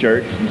in the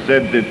church and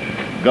said that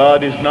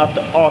God is not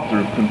the author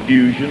of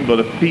confusion, but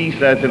of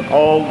peace, as in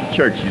all the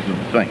churches of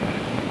the saints.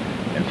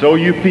 And so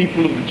you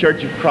people of the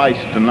Church of Christ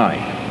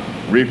tonight,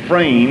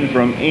 refrain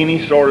from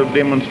any sort of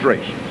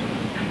demonstrations,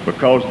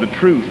 because the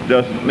truth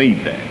doesn't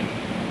need that.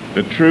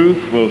 The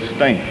truth will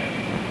stand.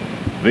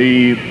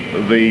 The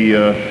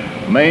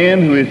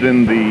man who is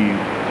in the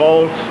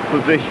false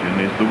position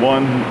is the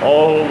one who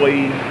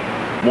always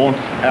wants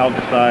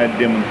outside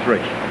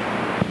demonstration.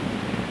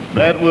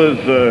 That was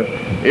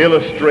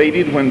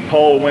illustrated when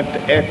Paul went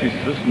to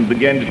Ephesus and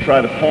began to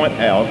try to point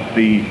out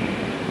the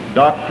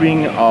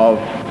doctrine of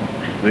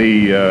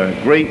the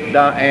great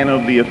Diana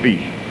of the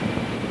Ephesians.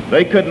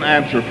 They couldn't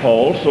answer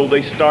Paul, so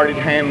they started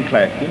hand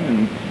clapping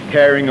and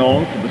carrying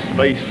on for the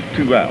space of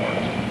 2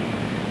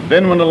 hours.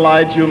 Then when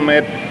Elijah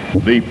met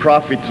the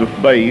prophets of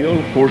Baal,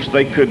 of course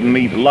they couldn't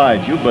meet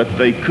Elijah, but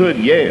they could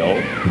yell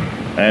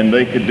And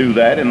they could do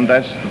that, and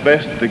that's the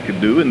best they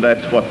could do, and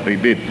that's what they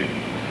did do.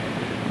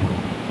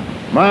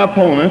 My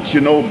opponent,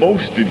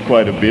 boasted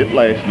quite a bit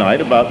last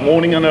night about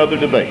wanting another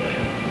debate.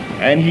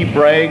 And he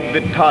bragged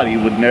that Toddy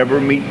would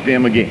never meet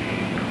them again.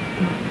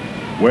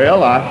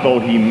 Well, I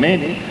thought he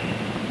meant it,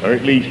 or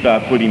at least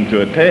I put him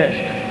to a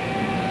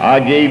test. I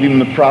gave him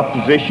the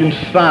proposition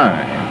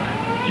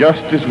signed,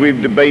 just as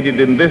we've debated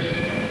in this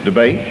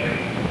debate.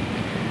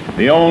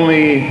 The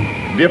only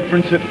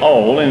difference at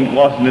all, and it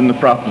wasn't in the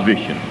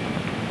proposition,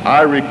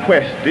 I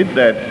requested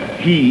that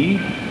he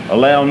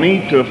allow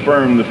me to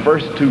affirm the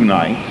first two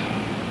nights,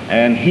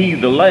 and he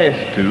the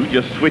last two,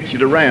 just switch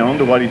it around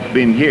to what it's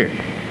been here.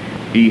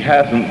 He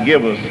hasn't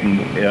given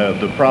us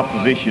the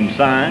proposition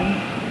signed,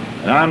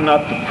 and I'm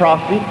not the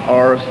prophet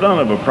or a son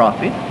of a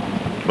prophet,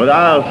 but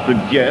I'll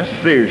suggest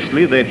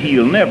seriously that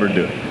he'll never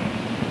do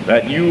it,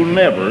 that you'll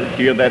never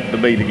hear that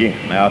debate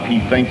again. Now, if he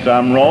thinks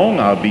I'm wrong,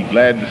 I'll be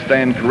glad to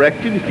stand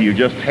corrected if he'll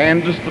just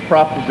hand us the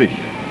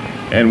proposition,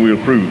 and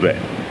we'll prove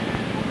that.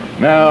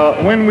 Now,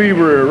 when we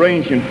were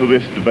arranging for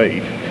this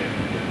debate,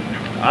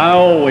 I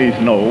always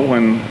know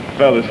when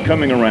fellas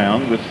coming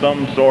around with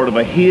some sort of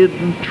a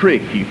hidden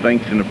trick he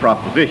thinks in a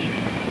proposition.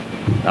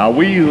 Now,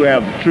 we who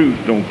have the truth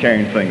don't care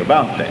anything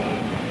about that.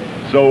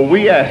 So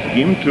we asked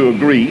him to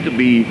agree to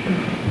be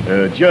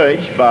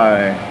judged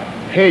by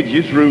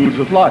Hedge's rules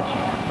of logic.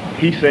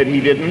 He said he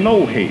didn't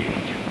know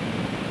Hedge.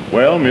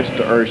 Well,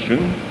 Mr.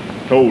 Urshan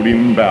told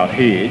him about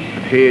Hedge.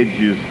 Hedge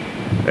is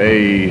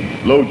a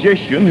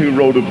logician who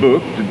wrote a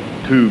book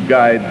to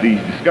guide these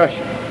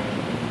discussions.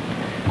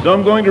 So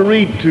I'm going to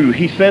read to,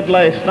 he said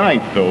last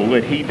night, though,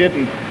 that he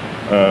didn't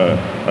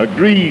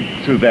agree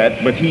to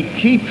that, but he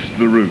keeps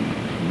the rules.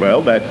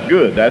 Well, that's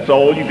good. That's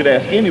all you could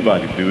ask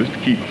anybody to do, is to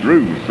keep the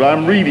rules. So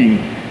I'm reading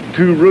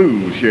two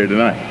rules here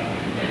tonight.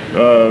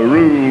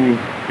 Rule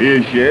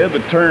is here, the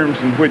terms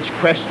in which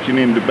question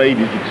in debate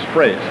is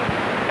expressed,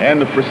 and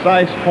the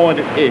precise point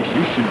of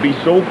issue should be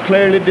so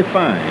clearly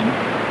defined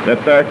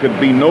that there could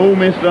be no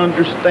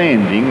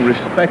misunderstanding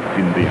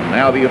respecting them.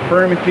 Now, the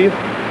affirmative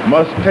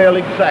must tell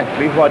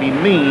exactly what he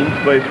means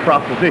by his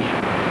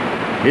proposition.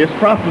 His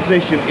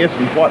proposition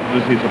isn't what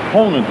does his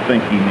opponent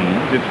think he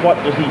means, it's what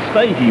does he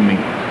say he means.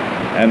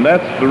 And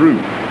that's the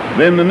rule.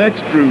 Then the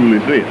next rule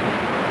is this,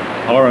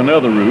 or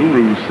another rule,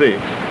 Rule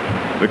 6.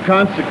 The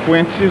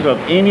consequences of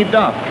any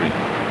doctrine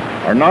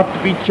are not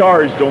to be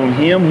charged on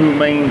him who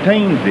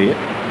maintains it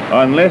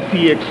unless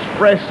he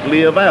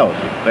expressly avows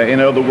it. In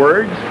other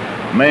words,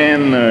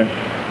 man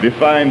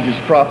defines his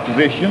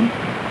proposition.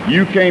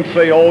 You can't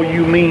say, oh,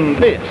 you mean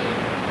this.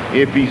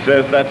 If he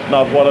says that's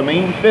not what I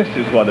mean, this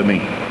is what I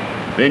mean.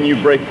 Then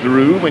you break the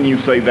rule when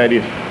you say that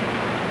is.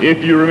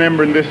 If you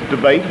remember in this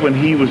debate when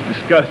he was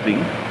discussing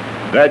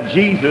that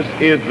Jesus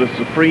is the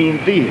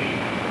supreme deity,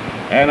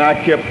 and I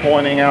kept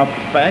pointing out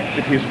the fact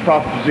that his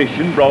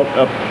proposition brought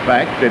up the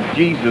fact that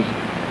Jesus,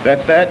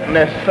 that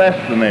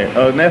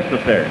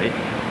necessarily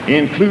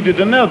included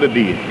another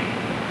deity,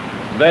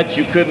 that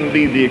you couldn't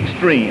be the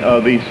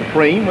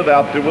supreme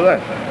without the other.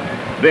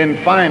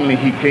 Then finally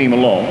he came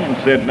along and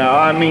said, now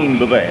I mean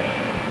by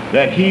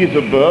that he's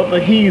above the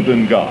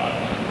heathen gods.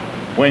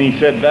 When he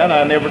said that,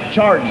 I never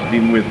charged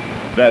him with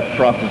that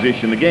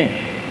proposition again.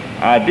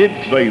 I did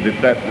say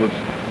that was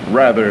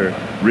rather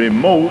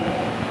remote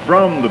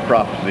from the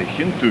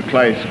proposition to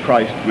class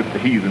Christ with the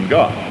heathen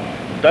gods.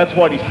 That's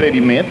what he said he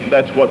meant.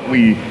 That's what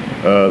we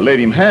let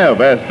him have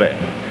as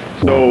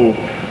that. So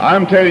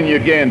I'm telling you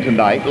again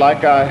tonight,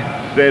 like I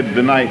said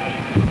the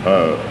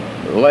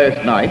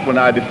last night when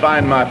I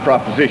defined my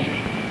proposition,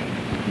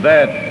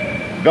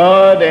 that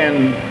God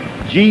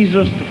and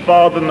Jesus the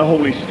Father and the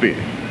Holy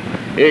Spirit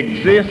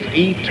exist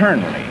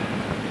eternally.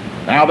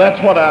 Now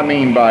that's what I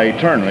mean by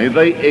eternally.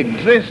 They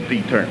exist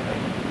eternally.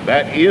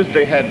 That is,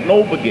 they had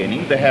no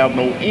beginning, they have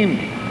no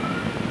ending.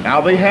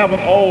 Now they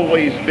haven't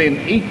always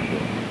been equal.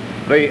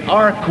 They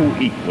are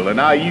co-equal, and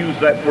I use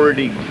that word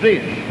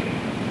exist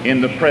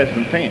in the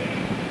present tense.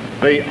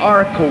 They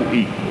are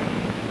co-equal.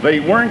 They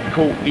weren't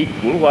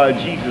co-equal while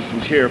Jesus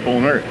was here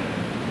upon earth.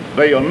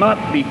 They'll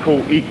not be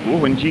co-equal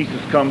when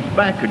Jesus comes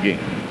back again.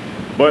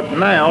 But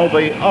now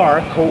they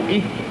are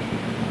co-equal.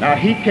 Now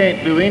he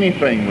can't do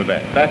anything with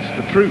that. That's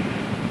the truth.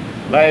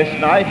 Last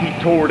night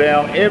he tore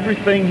down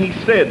everything he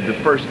said the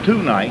first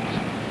two nights,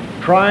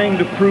 trying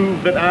to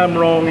prove that I'm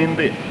wrong in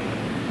this.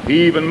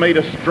 He even made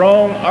a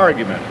strong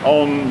argument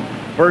on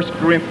 1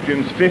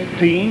 Corinthians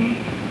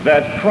 15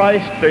 that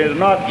Christ is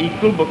not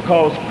equal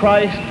because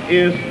Christ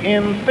is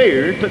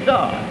inferior to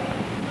God.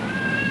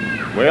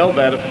 Well,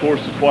 that of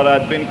course is what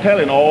I'd been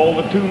telling all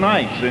the two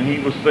nights, and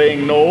he was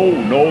saying,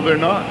 no, they're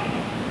not.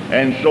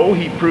 And so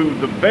he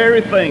proved the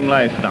very thing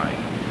last night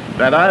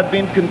that I've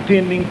been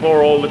contending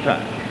for all the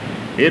time.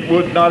 It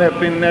would not have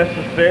been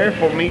necessary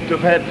for me to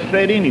have had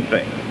said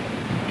anything.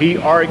 He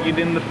argued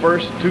in the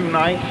first two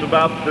nights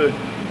about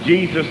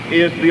Jesus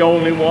is the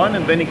only one,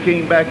 and then he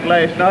came back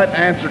last night and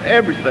answered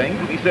everything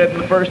that he said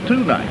in the first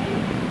two nights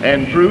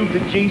and proved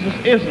that Jesus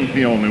isn't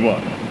the only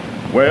one.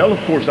 Well,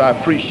 of course, I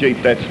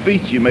appreciate that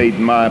speech you made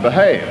in my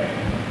behalf.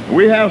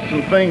 We have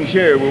some things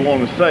here we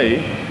want to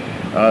say.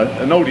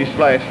 Noticed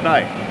last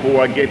night,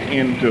 before I get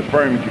into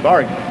affirmative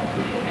argument.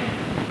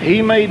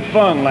 He made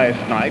fun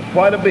last night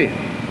quite a bit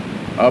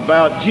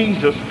about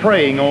Jesus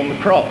praying on the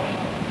cross.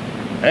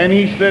 And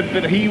he said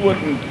that he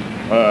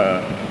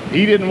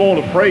didn't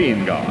want to pray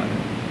in God.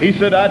 He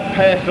said, I'd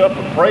pass up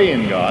a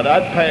praying God.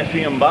 I'd pass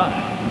him by.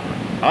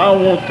 I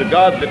want the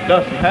God that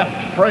doesn't have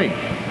to pray.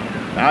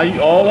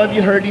 Now, all of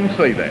you heard him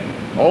say that.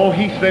 Oh,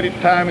 he said it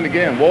time and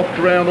again, walked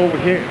around over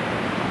here.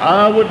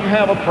 I wouldn't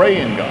have a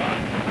praying God.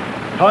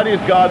 What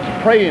is God's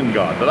praying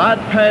God? That I'd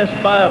pass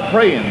by a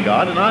praying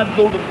God and I'd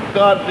go to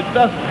God that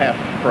doesn't have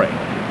to pray.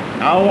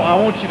 Now, I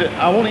want to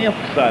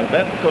emphasize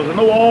that because I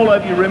know all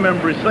of you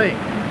remember his saying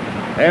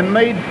and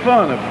made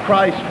fun of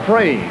Christ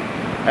praying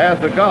as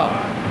a God.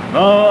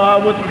 No, I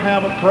wouldn't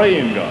have a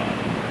praying God.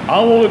 I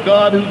want a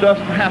God who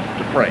doesn't have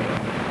to pray.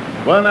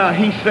 Well, now,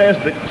 he says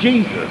that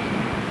Jesus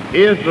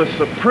is the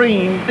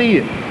supreme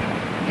deity.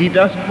 He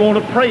doesn't want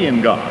a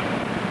praying God.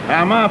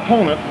 Now, my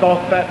opponent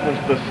thought that was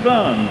the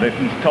Son that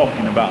he's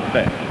talking about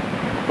that.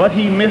 But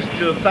he missed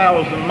it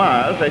 1,000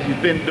 miles, as he's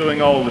been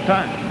doing all the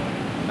time.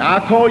 Now, I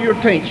call your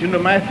attention to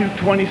Matthew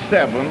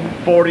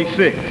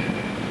 27:46.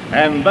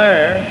 And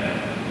there,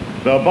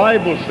 the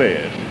Bible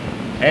says,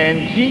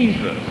 and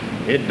Jesus,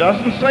 it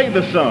doesn't say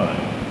the Son,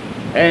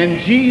 and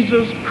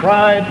Jesus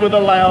cried with a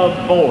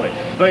loud voice,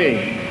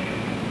 saying,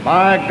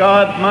 my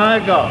God,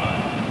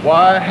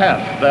 why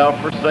hast thou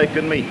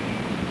forsaken me?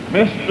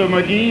 Mr.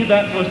 McGee,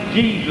 that was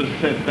Jesus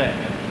said that.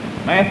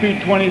 Matthew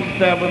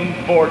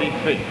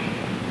 27:46.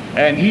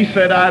 And he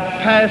said, I'd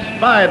pass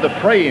by the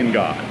praying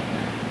God.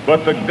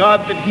 But the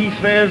God that he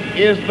says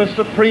is the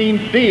supreme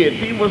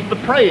deity was the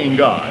praying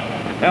God.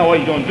 Now, what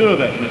are you going to do with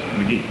that, Mr.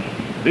 McGee?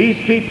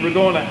 These people are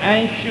going to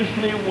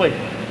anxiously wait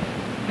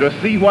to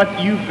see what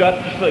you've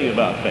got to say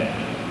about that.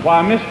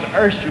 Why, Mr.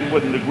 Urshan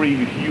wouldn't agree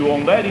with you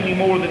on that any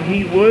more than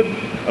he would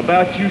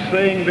about you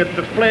saying that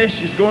the flesh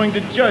is going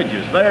to judge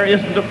us. There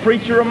isn't a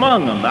preacher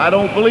among them, I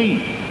don't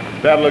believe,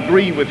 that'll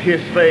agree with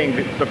his saying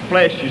that the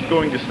flesh is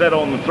going to sit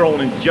on the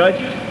throne and judge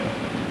us.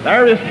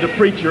 There isn't a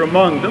preacher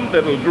among them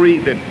that'll agree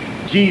that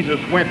Jesus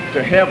went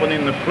to heaven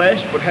in the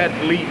flesh but had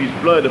to leave his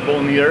blood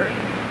upon the earth.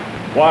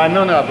 Why,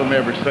 none of them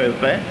ever says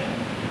that.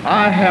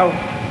 I have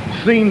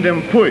seen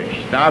them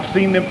pushed. I've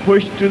seen them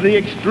pushed to the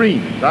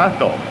extremes, I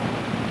thought.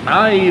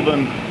 I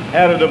even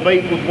had a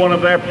debate with one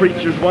of their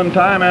preachers one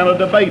time, and a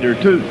debater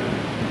too.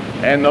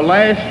 And the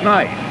last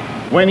night,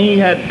 when he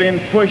had been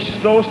pushed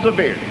so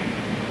severely,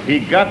 he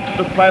got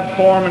to the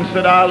platform and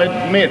said, I'll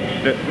admit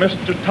that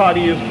Mr.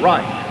 Toddy is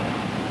right.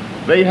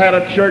 They had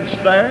a church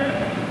there.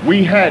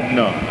 We had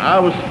none. I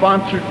was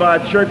sponsored by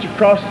a church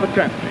across the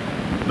country.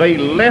 They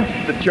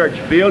left the church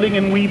building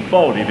and we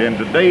bought it, and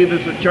today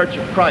there's a Church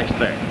of Christ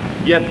there.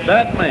 Yet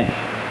that man,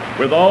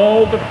 with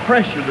all the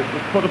pressure that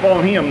was put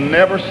upon him,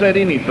 never said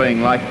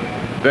anything like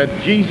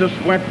that Jesus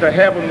went to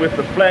heaven with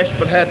the flesh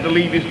but had to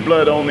leave his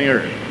blood on the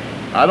earth.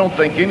 I don't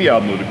think any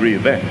of them would agree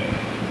with that.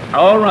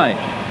 All right.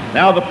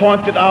 Now, the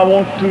point that I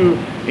want to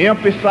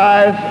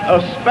emphasize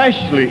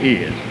especially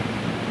is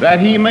that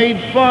he made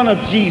fun of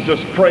Jesus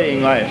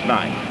praying last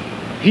night.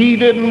 He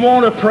didn't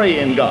want to pray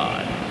in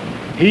God.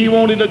 He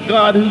wanted a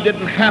God who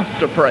didn't have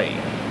to pray.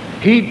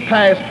 He'd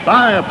pass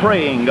by a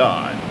praying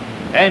God,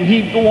 and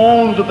he'd go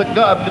on to the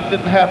God that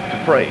didn't have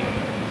to pray.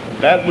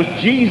 That was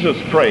Jesus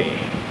praying.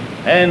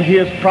 And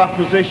his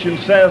proposition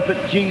says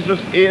that Jesus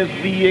is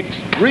the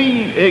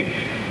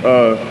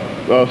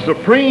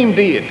supreme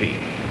deity,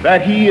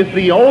 that he is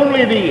the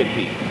only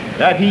deity,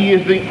 that he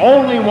is the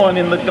only one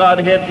in the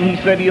Godhead, and he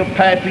said he'll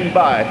pass him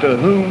by. To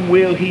whom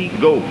will he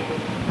go?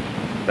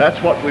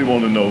 That's what we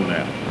want to know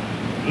now.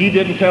 He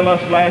didn't tell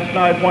us last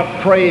night what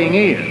praying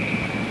is.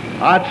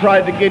 I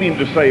tried to get him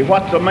to say,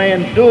 what's a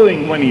man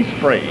doing when he's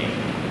praying?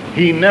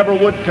 He never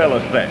would tell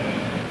us that.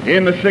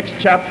 In the 6th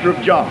chapter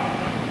of John,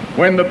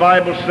 when the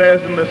Bible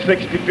says in the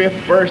 65th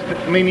verse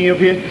that many of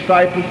his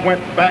disciples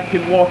went back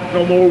and walked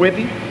no more with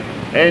him,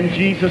 and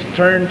Jesus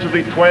turned to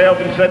the 12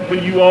 and said,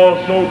 will you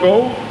also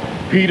go?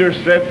 Peter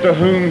said, to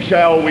whom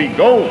shall we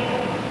go?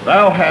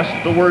 Thou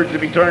hast the words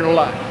of eternal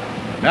life.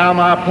 Now,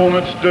 my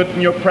opponent stood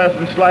in your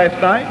presence last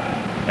night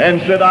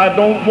and said, I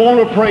don't want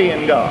a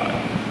praying God.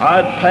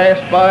 I'd pass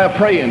by a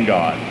praying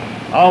God.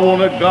 I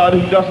want a God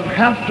who doesn't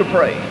have to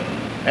pray.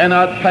 And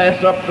I'd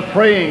pass up the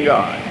praying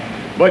God.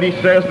 But he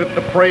says that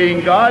the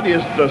praying God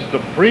is the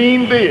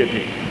supreme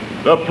deity.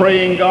 The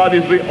praying God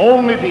is the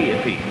only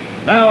deity.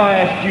 Now I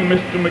ask you,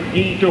 Mr.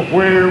 McGee, to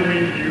where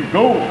will you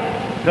go?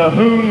 To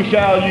whom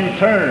shall you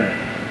turn?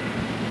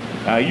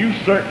 Now you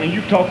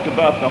talked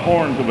about the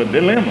horns of a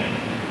dilemma.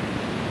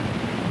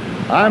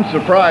 I'm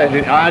surprised.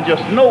 I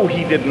just know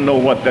he didn't know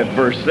what that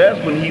verse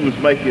says when he was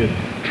making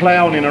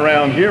clowning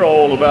around here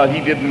all about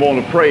he didn't want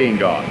a praying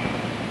God.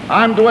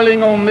 I'm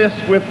dwelling on this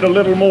with a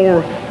little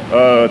more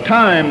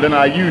time than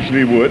I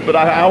usually would, but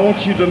I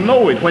want you to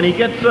know it when he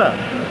gets up.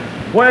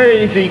 Where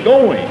is he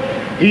going?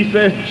 He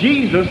says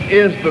Jesus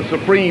is the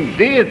supreme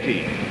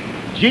deity.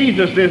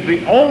 Jesus is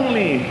the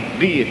only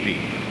deity.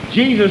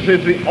 Jesus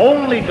is the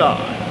only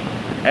God.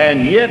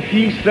 And yet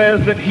he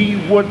says that he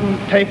wouldn't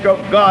take up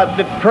God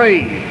that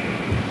prayed.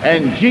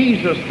 And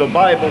Jesus, the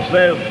Bible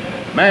says,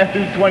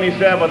 Matthew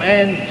 27,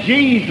 and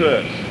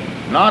Jesus,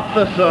 not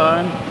the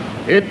Son.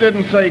 It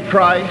didn't say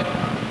Christ.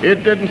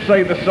 It didn't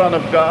say the Son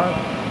of God.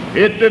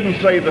 It didn't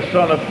say the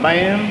Son of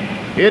Man.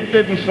 It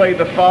didn't say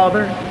the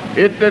Father.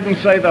 It didn't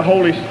say the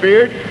Holy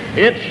Spirit.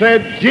 It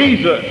said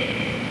Jesus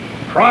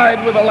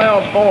cried with a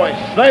loud voice,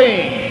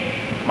 saying,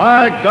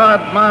 my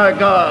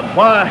God,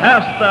 why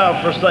hast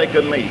thou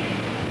forsaken me?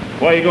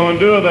 What are you going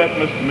to do with that,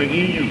 Mr.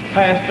 McGee? You've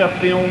passed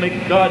up the only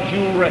God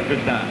you'll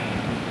recognize.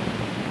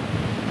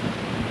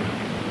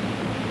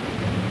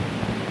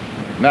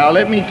 Now,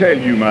 let me tell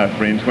you, my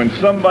friends, when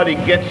somebody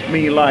gets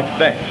me like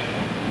that,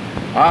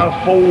 I'll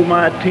fold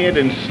my tent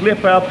and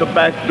slip out the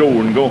back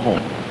door and go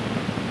home.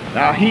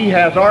 Now, he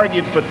has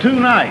argued for 2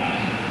 nights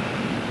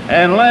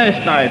and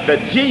last night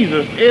that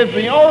Jesus is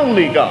the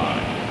only God.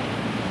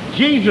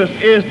 Jesus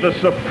is the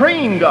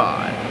supreme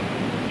God.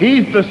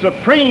 He's the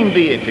supreme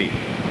deity.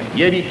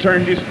 Yet he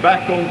turned his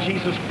back on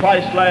Jesus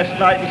Christ last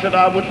night and said,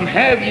 I wouldn't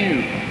have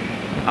you.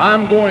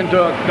 I'm going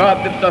to a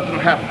God that doesn't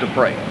have to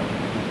pray.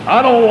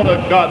 I don't want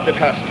a God that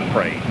has to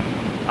pray.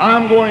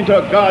 I'm going to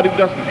a God who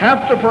doesn't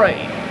have to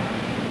pray.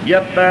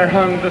 Yet there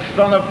hung the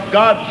Son of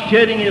God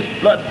shedding his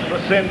blood for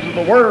the sins of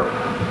the world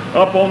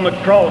up on the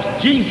cross,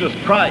 Jesus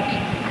Christ.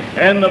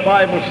 And the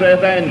Bible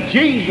says, and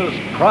Jesus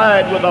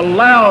cried with a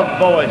loud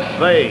voice,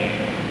 saying,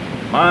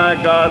 my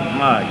God,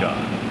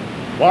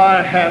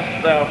 why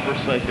hast thou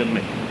forsaken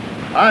me?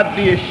 I'd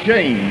be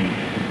ashamed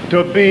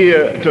to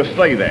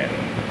say that.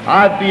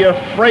 I'd be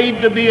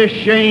afraid to be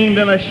ashamed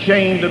and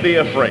ashamed to be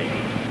afraid.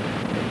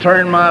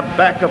 Turn my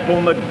back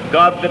upon the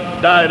God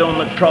that died on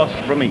the cross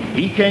for me.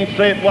 He can't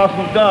say it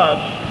wasn't God,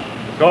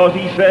 because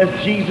he says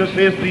Jesus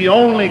is the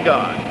only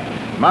God.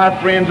 My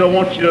friends, I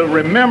want you to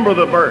remember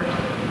the verse.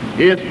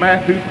 It's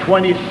Matthew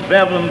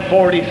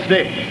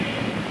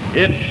 27:46.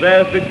 It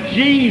says that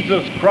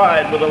Jesus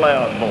cried with a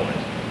loud voice.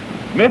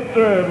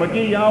 Mr.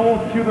 McGee, I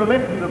want you to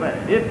listen to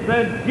that. It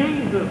said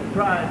Jesus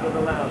cried with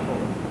a loud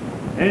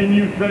voice. And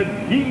you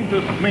said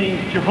Jesus means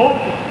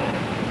Jehovah.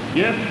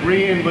 Yes,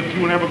 grin, but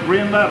you will never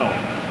grin that off.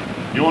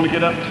 You want to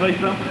get up and say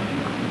something?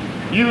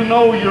 You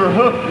know you're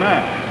hooked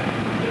now.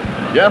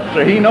 Yes,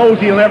 sir. He knows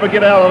he'll never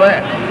get out of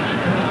that.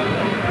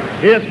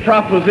 His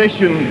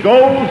proposition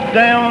goes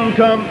down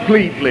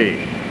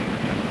completely.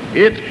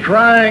 It's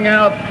crying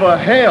out for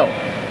help.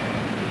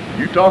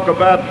 You talk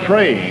about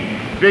praying.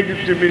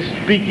 Figuratively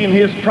speaking,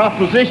 his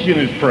proposition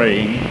is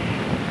praying.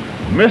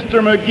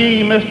 Mr.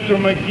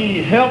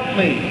 McGee, help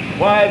me.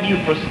 Why have you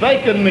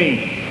forsaken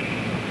me?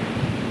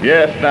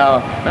 Yes,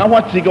 now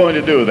what's he going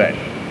to do with that?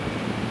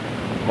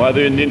 Well,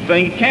 there isn't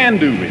anything he can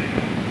do with it.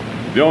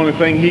 The only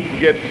thing he can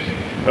get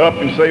up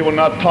and say, well,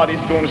 now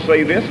Toddy's going to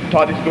say this,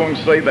 Toddy's going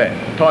to say that,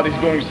 Toddy's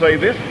going to say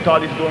this,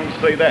 Toddy's going to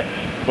say that.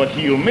 But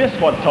he'll miss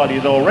what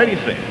Toddy's already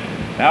said.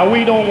 Now,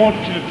 we don't want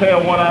you to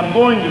tell what I'm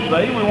going to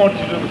say. We want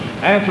you to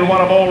answer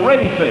what I've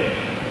already said.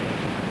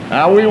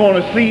 Now, we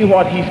want to see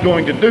what he's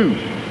going to do.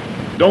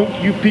 Don't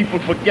you people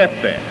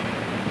forget that.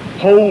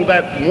 Hold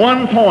that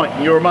one point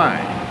in your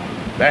mind,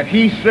 that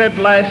he said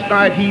last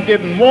night he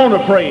didn't want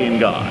to pray in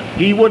God.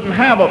 He wouldn't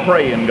have a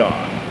praying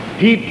God.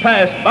 He'd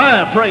pass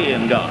by a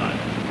praying God.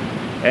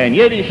 And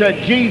yet he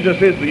said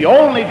Jesus is the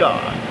only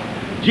God.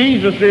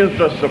 Jesus is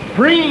the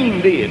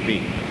supreme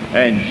deity.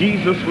 And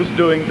Jesus was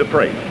doing the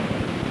praying.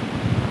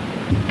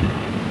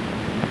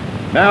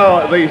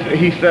 Now,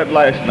 he said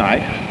last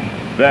night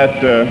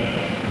that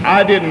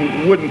I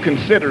wouldn't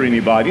consider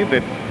anybody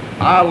that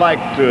I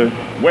like to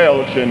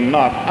Welsh and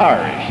not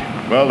Irish.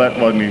 Well, that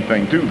wasn't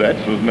anything to that,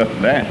 so there's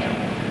nothing to answer.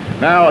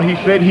 Now, he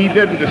said he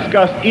didn't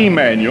discuss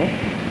Emmanuel.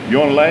 You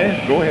want to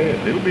laugh? Go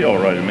ahead. It'll be all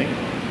right with me.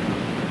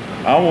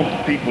 I want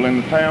the people in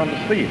the town to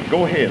see it.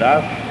 Go ahead.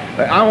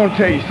 I want to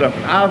tell you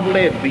something. I've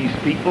led these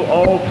people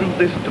all through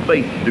this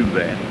debate to do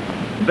that.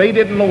 They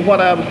didn't know what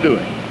I was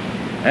doing.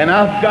 And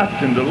I've got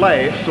them to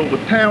laugh so the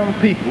town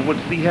people would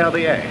see how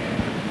they act.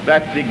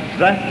 That's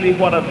exactly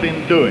what I've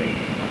been doing.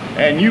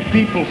 And you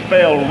people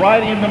fell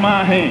right into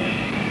my hands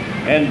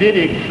and did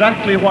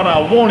exactly what I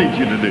wanted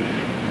you to do.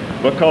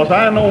 Because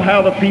I know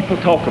how the people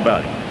talk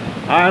about it.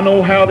 I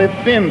know how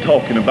they've been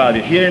talking about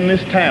it here in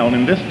this town,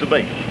 in this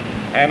debate.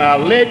 And I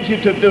led you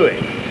to do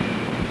it.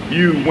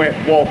 You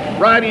walked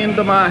right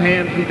into my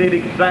hands and did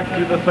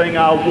exactly the thing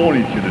I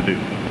wanted you to do.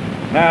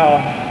 Now,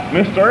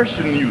 Mr.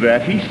 Urshan knew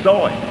that. He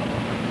saw it.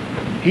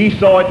 He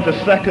saw it the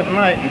second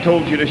night and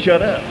told you to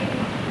shut up.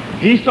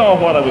 He saw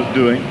what I was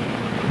doing.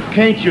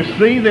 Can't you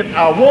see that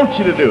I want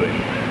you to do it?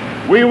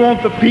 We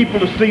want the people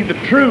to see the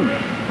truth.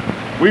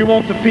 We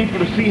want the people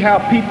to see how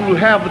people who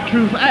have the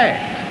truth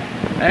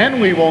act.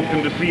 And we want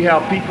them to see how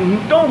people who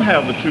don't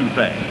have the truth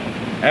act.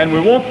 And we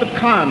want the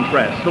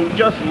contrast. So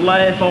just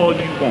laugh all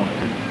you want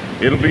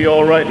to. It'll be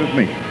all right with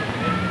me.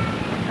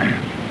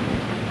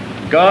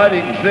 God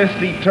exists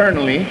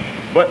eternally,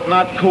 but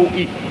not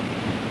co-equal.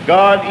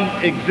 God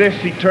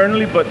exists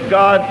eternally, but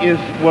God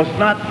was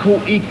not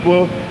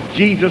co-equal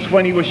Jesus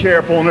when he was here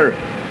upon earth.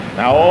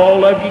 Now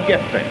all of you get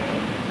that.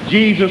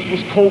 Jesus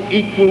was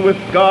co-equal with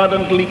God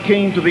until he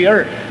came to the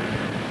earth.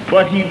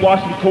 But he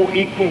wasn't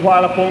co-equal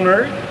while upon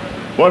earth.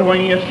 But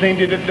when he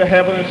ascended into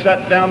heaven and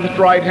sat down at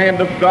the right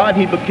hand of God,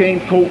 he became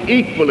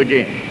co-equal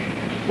again.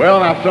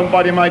 Well, now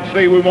somebody might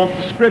say we want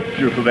the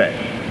scripture for that.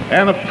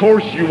 And of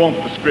course you want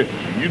the scripture.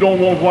 You don't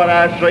want what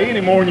I say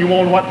any more than you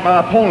want what my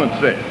opponent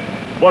says.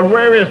 But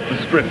where is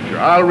the scripture?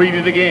 I'll read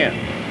it again.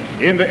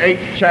 In the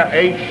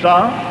 8th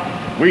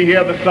Psalm, we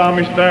hear the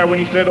psalmist there when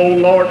he said, O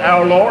Lord,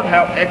 our Lord,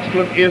 how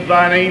excellent is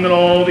thy name in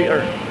all the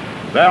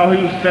earth. Thou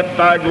who set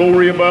thy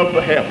glory above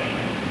the heavens.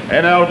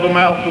 And out of the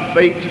mouth of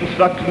babes and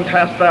sucklings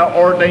hast thou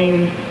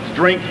ordained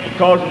strength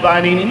because of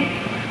thine enemy,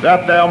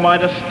 that thou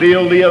mightest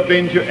still the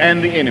avenger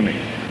and the enemy.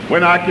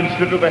 When I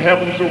consider the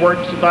heavens, the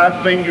works of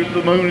thy fingers,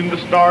 the moon and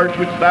the stars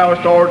which thou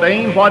hast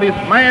ordained, what is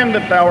man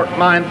that thou art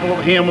mindful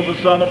of him, or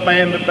the son of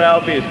man that thou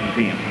visitest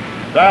him?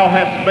 Thou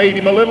hast made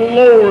him a little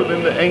lower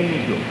than the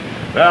angels.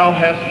 Thou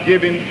hast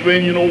given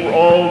dominion over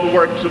all the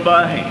works of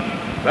thy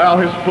hand. Thou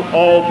hast put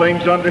all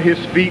things under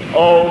his feet,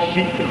 all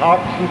sheep and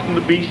oxen, and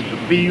the beasts of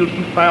the fields,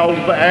 and fowls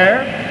of the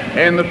air,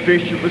 and the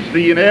fish of the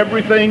sea, and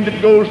everything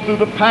that goes through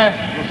the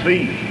paths of the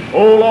sea.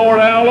 O Lord,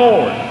 our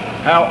Lord,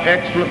 how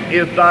excellent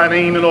is thy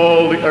name in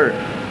all the earth.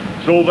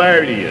 So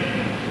there it is.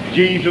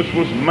 Jesus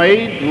was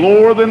made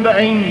lower than the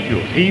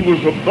angels. He was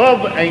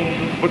above the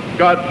angels, but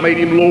God made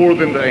him lower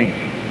than the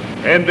angels.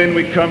 And then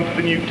we come to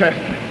the New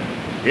Testament.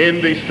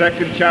 In the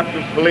 2nd chapter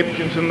of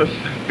Philippians, in the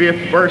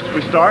 5th verse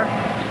we start.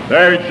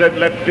 There it said,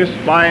 Let this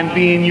mind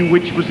be in you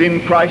which was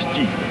in Christ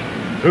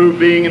Jesus, who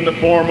being in the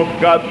form of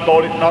God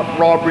thought it not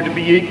robbery to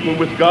be equal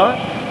with God,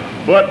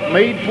 but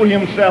made for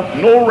himself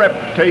no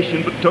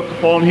reputation, but took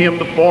upon him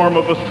the form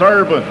of a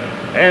servant,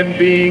 and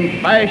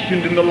being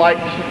fashioned in the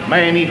likeness of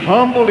man, he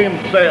humbled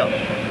himself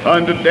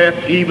unto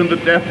death, even the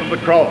death of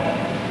the cross.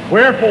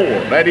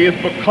 Wherefore, that is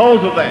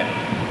because of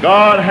that,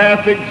 God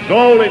hath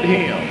exalted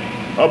him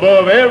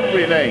above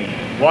every name.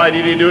 Why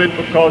did he do it?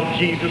 Because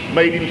Jesus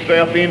made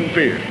himself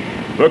inferior.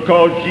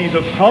 Because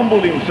Jesus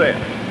humbled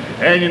himself.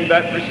 And in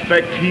that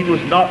respect, he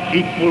was not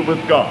equal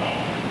with God.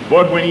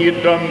 But when he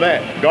had done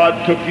that,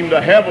 God took him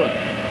to heaven.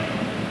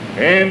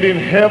 And in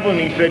heaven,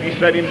 he said, he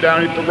set him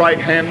down at the right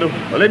hand of...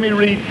 Well, let me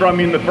read from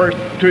the first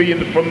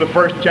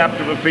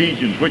chapter of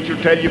Ephesians, which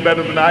will tell you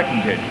better than I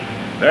can tell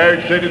you. There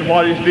it said, And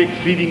what is the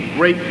exceeding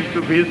greatness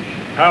of his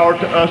power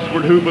to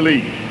usward who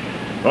believe?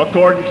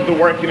 According to the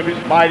working of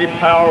his mighty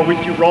power, which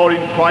he wrought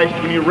in Christ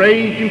when he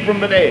raised him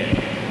from the dead,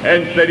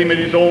 and set him at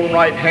his own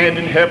right hand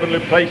in heavenly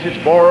places,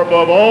 far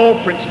above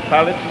all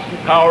principalities and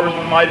powers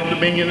and might and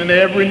dominion, and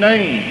every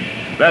name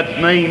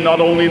that's named not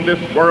only in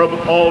this world,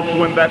 but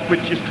also in that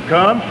which is to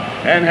come,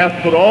 and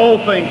hath put all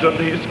things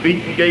under his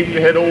feet, and gave him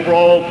the head over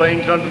all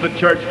things unto the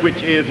church,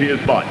 which is his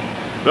body,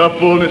 the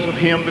fullness of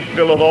him that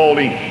filleth all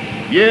in.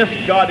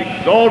 Yes, God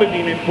exalted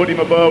him and put him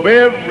above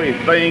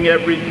everything,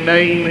 every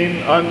name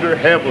in under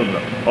heaven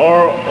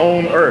or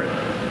on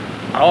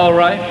earth. All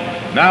right.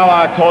 Now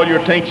I call your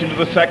attention to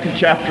the 2nd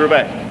chapter of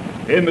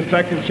Acts. In the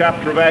 2nd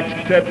chapter of Acts,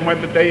 it said, When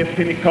the day of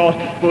Pentecost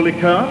was fully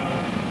come,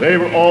 they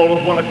were all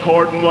of one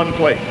accord in one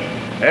place.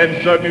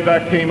 And suddenly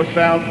there came a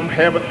sound from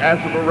heaven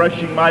as of a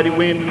rushing mighty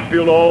wind, and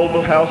filled all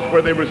the house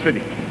where they were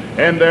sitting.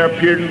 And there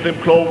appeared unto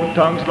them cloven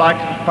tongues like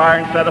as fire,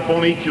 and sat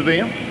upon each of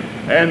them.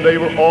 And they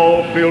were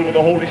all filled with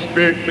the Holy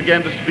Spirit, and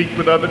began to speak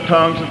with other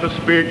tongues as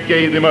the Spirit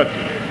gave them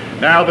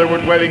utterance. Now there were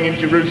dwelling in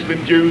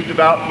Jerusalem Jews,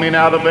 devout men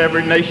out of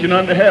every nation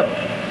under heaven.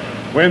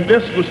 When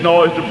this was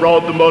noised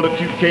abroad, the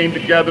multitude came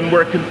together and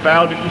were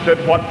confounded, and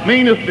said, What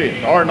meaneth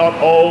this? Are not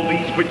all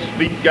these which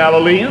speak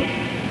Galileans?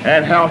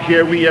 And how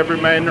hear we every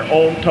man their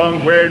own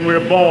tongue wherein we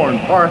are born,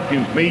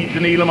 Parthians, Medes,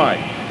 and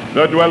Elamites,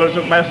 the dwellers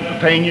of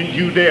Mesopotamia,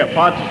 Judea,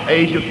 Pontus,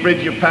 Asia,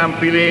 Phrygia,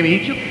 Pamphylia, and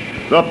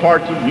Egypt, the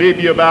parts of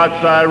Libya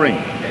about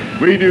Cyrene.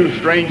 We do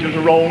strangers,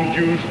 Rome,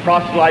 Jews,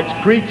 proselytes,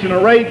 Cretes, and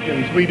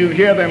Arabians. We do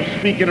hear them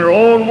speak in their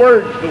own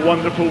words the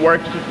wonderful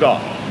works of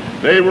God.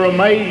 They were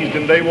amazed,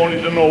 and they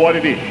wanted to know what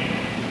it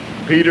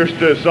is. Peter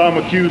stood, some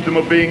accused him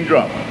of being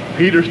drunk.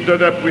 Peter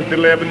stood up with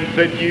 11 and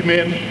said, Ye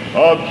men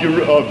of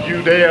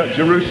Judea,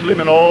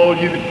 Jerusalem, and all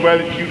you that dwell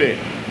in Judea,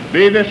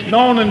 be this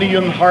known unto you,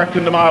 and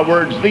hearken to my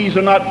words. These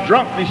are not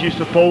drunk, as you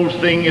suppose,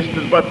 seeing it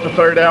is but the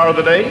 3rd hour of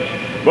the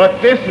day.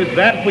 But this is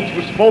that which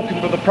was spoken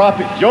by the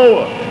prophet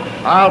Joel.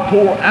 I'll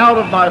pour out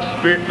of my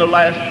Spirit in the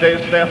last days,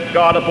 saith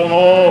God, upon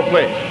all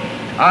flesh.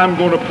 I'm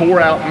going to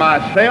pour out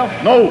myself?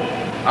 No,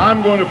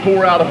 I'm going to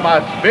pour out of my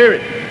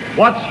Spirit.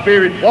 What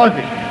Spirit was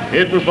it?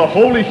 It was the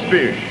Holy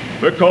Spirit.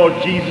 Because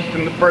Jesus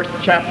in the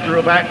 1st chapter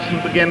of Acts,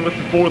 and begin with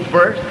the 4th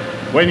verse,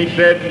 when he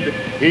said,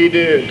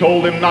 he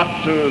told them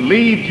not to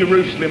leave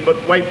Jerusalem,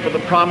 but wait for the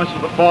promise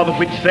of the Father,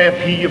 which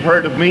saith, Ye have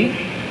heard of me.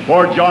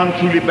 For John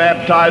truly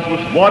baptized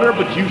with water,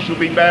 but you shall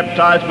be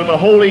baptized with the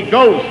Holy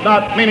Ghost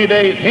not many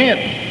days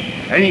hence.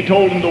 And he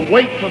told them to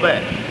wait for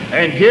that.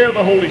 And here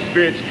the Holy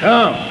Spirit's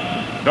come.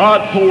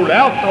 God poured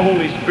out the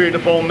Holy Spirit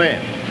upon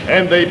them.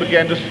 And they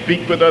began to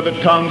speak with other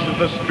tongues as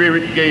the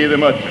Spirit gave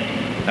them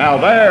utterance. Now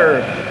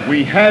there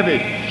we have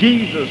it,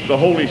 Jesus, the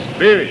Holy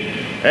Spirit,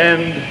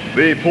 and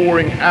the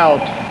pouring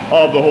out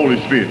of the Holy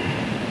Spirit.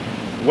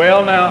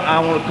 Well, now I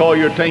want to call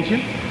your attention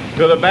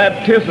to the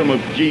baptism of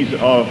Jesus,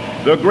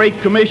 the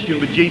Great Commission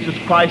that Jesus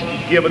Christ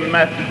is given in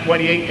Matthew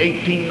 28,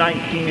 18,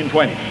 19, and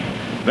 20.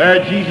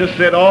 There Jesus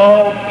said,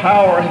 all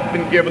power has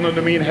been given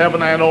unto me in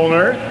heaven and on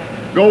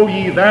earth. Go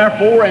ye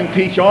therefore and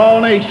teach all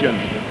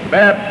nations,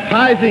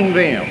 baptizing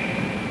them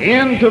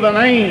into the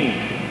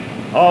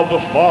name of the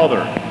Father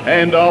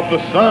and of the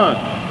Son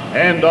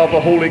and of the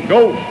Holy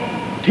Ghost,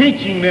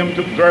 teaching them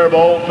to observe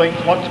all things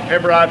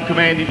whatsoever I've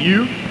commanded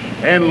you,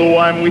 and lo,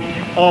 I'm with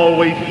you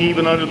always,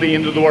 even unto the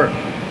end of the world.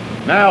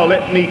 Now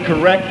let me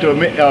correct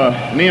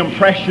an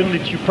impression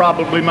that you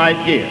probably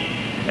might get,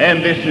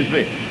 and this is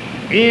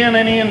this. In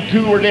and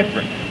into are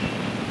different.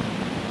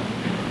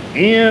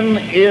 In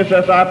is,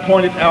 as I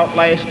pointed out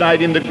last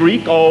night in the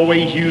Greek,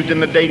 always used in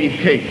the dative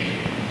case.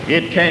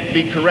 It can't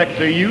be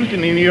correctly used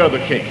in any other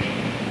case.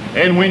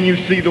 And when you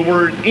see the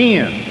word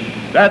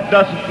in, that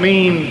doesn't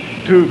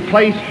mean to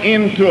place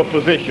into a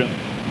position.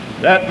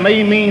 That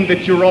may mean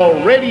that you're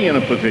already in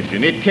a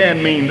position. It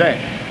can mean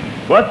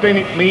that. But then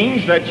it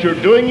means that you're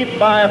doing it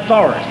by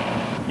authority.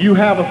 You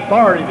have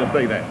authority to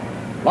say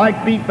that.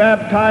 Like be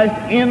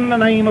baptized in the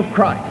name of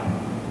Christ.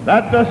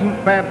 That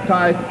doesn't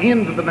baptize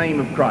into the name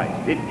of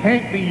Christ. It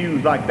can't be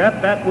used like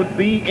that. That would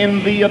be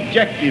in the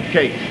objective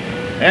case.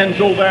 And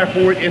so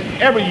therefore it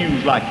isn't ever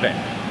used like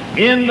that.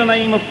 In the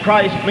name of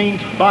Christ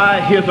means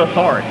by his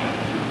authority.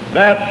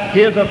 That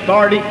his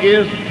authority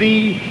is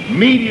the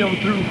medium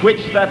through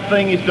which that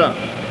thing is done.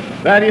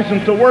 That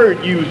isn't the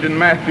word used in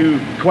Matthew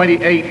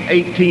 28,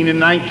 18, and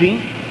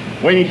 19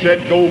 when he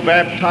said, go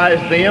baptize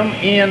them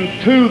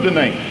into the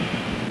name.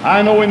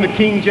 I know in the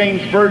King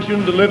James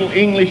Version the little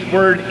English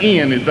word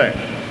in is there.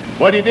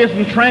 But it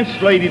isn't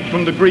translated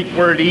from the Greek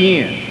word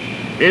in.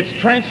 It's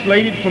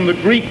translated from the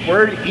Greek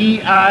word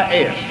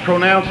eis,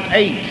 pronounced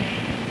ate.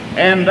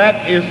 And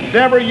that is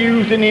never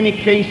used in any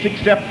case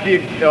except the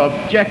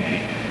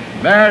objective.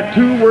 There are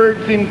two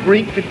words in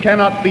Greek that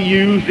cannot be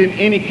used in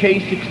any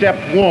case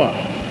except one.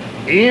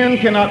 In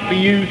cannot be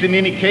used in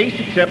any case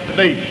except the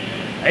dative.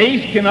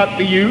 Ace cannot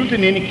be used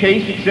in any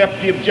case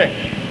except the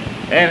objective.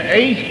 And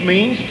ace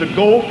means to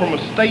go from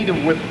a state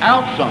of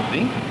without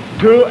something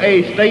to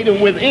a state of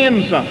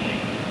within something.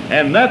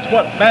 And that's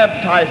what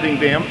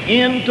baptizing them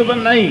into the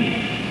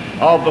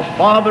name of the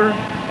Father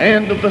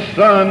and of the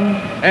Son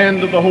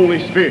and of the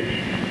Holy Spirit.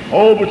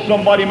 Oh, but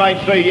somebody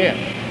might say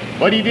yes.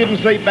 But he didn't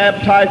say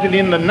baptize it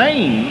in the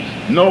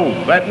names. No,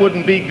 that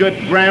wouldn't be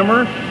good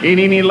grammar in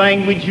any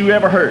language you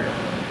ever heard.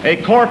 A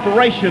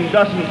corporation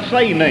doesn't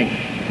say name.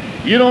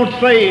 You don't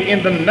say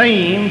in the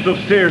names of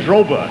Sears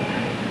Roebuck.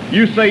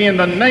 You say in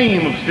the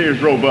name of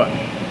Sears Roebuck.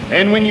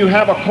 And when you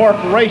have a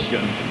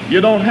corporation,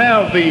 you don't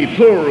have the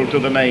plural to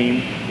the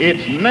name.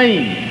 It's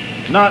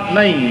names, not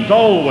names,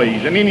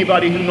 always. And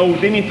anybody who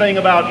knows anything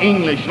about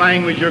English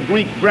language or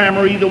Greek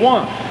grammar, either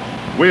one,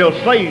 will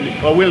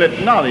say or will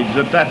acknowledge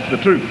that that's the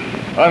truth,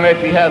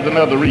 unless he has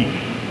another reason.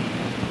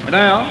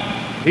 Now,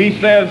 he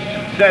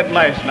said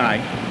last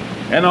night,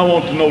 and I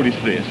want to notice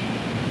this,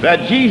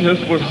 that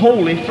Jesus was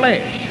wholly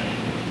flesh.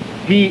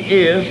 He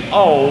is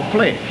all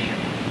flesh.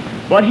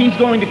 But he's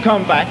going to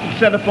come back and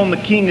set upon the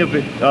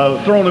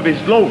throne of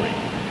his glory.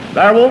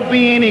 There won't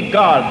be any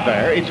God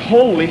there. It's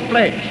wholly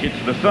flesh.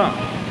 It's the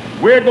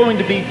Son. We're going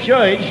to be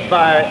judged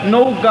by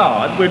no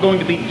God. We're going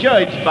to be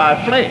judged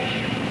by flesh.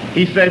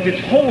 He says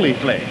it's wholly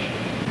flesh.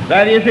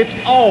 That is,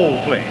 it's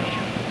all flesh.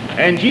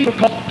 And Jesus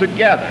comes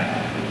together.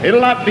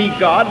 It'll not be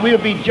God. We'll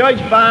be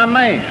judged by a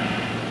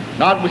man,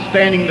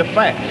 notwithstanding the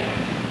fact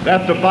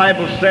that the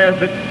Bible says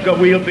that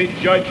we'll be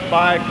judged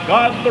by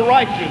God, the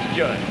righteous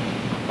judge.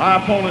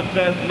 My opponent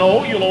says,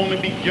 no, you'll only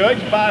be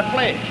judged by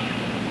flesh.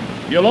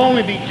 You'll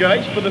only be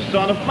judged for the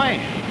Son of Man.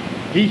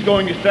 He's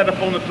going to set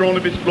upon the throne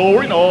of his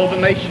glory, and all the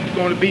nations are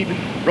going to be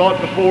brought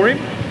before him,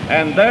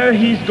 and there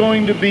he's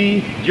going to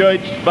be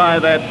judged by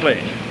that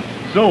flesh.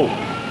 So,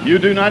 you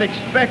do not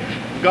expect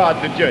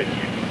God to judge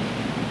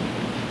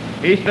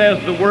you. He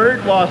says the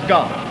Word was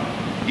God.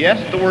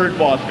 Yes, the Word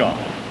was God.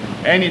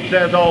 And it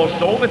says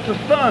also that the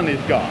Son is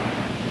God.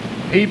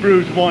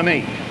 Hebrews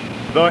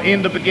 1:8.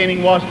 In the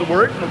beginning was the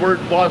Word, and the Word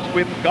was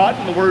with God,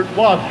 and the Word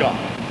was God.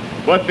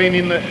 But then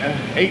in the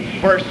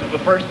 8th verse of the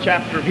first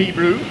chapter of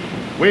Hebrews,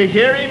 we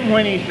hear him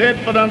when he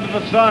said, but unto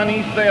the Son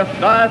he saith,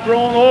 thy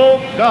throne, O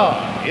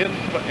God, is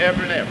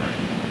forever and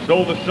ever.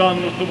 So the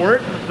Son was the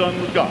Word, and the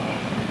Son was God.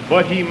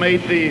 But he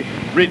made the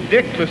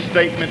ridiculous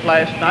statement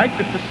last night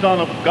that the Son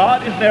of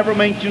God is never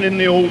mentioned in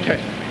the Old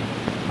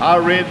Testament. I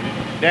read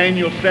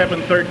Daniel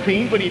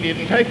 7:13, but he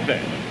didn't take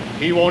that.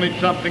 He wanted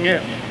something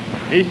else.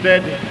 He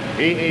said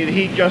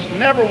he just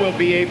never will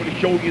be able to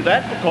show you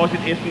that because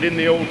it isn't in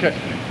the Old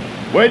Testament.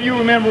 Well, you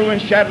remember when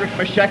Shadrach,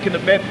 Meshach, and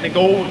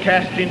Abednego were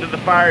cast into the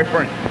fiery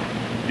furnace.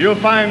 You'll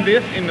find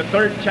this in the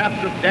 3rd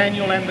chapter of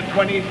Daniel and the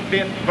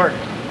 25th verse.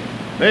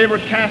 They were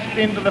cast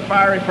into the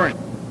fiery furnace.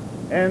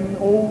 And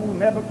old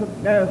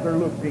Nebuchadnezzar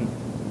looked in.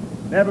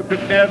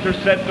 Nebuchadnezzar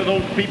said to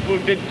those people,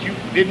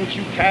 didn't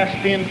you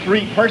cast in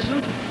 3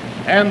 persons?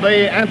 And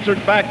they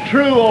answered back,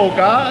 true, O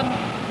God.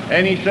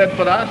 And he said,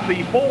 but I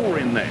see 4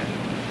 in there.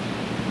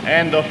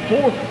 And the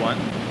fourth one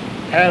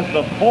has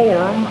the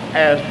form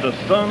as the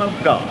Son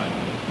of God.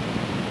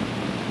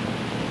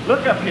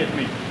 Look up here,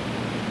 me.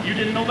 You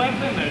didn't know that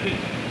was in there, did you?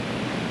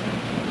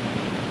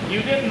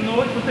 You didn't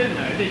know it was in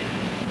there, did you?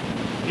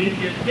 If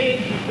you did,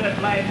 you said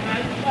last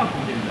night it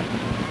wasn't in there.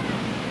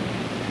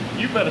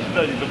 You better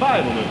study the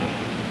Bible a little.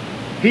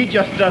 He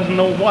just doesn't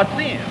know what's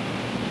in.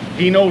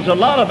 He knows a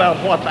lot about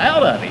what's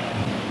out of it.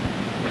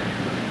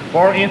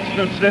 For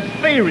instance, this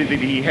theory that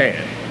he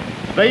has.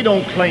 They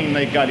don't claim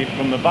they got it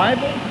from the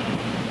Bible.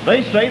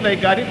 They say they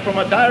got it from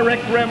a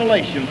direct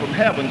revelation from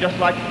heaven, just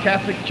like the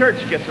Catholic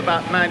Church gets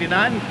about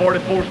 99 and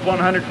 44 is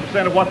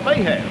 100% of what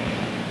they have.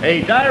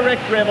 A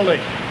direct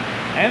revelation.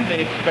 And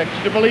they expect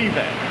you to believe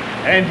that.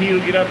 And he'll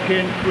get up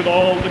here and with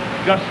all the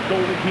gusto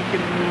that he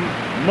can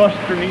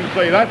muster, and he'll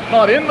say, that's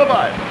not in the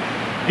Bible.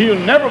 He'll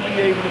never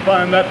be able to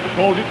find that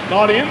because it's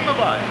not in the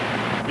Bible.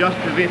 Just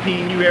as if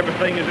he knew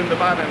everything is in the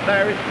Bible, and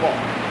there it was.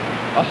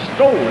 A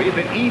story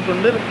that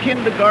even little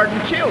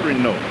kindergarten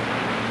children know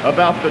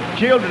about the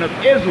children of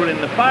Israel in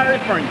the fiery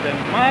furnace, and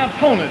my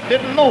opponent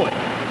didn't know it.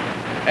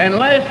 And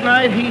last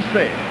night he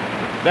said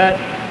that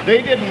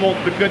they didn't want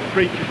the good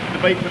preachers to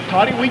debate with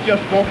Toddy, we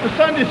just want the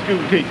Sunday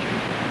school teachers.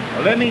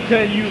 Well, let me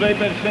tell you, they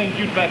better send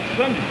you back to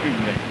Sunday school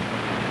next,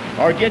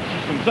 or get you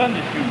some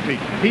Sunday school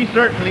teachers. He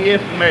certainly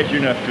isn't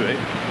measuring up to it.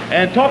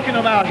 And talking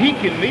about he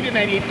can meet it,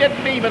 and he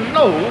didn't even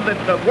know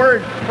that the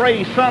word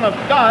phrase Son of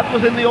God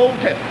was in the Old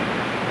Testament.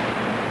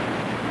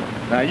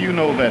 Now you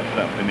know that's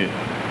something, isn't it?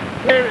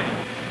 There it is,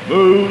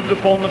 moved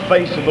upon the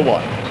face of the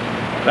water.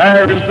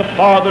 There is the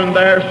Father and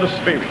there's the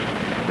Spirit.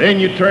 Then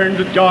you turn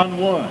to John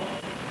 1,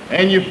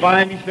 and you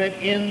find he said,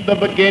 in the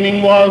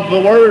beginning was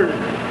the Word,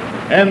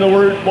 and the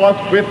Word was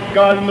with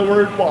God, and the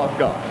Word was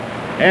God.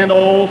 And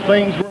all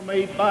things were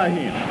made by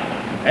him.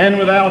 And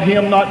without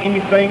him not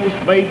anything was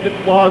made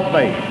that was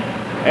made.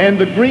 And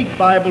the Greek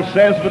Bible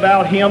says,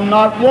 without him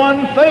not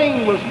one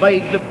thing was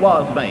made that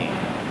was made.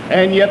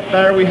 And yet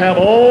there we have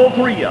all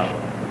three of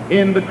them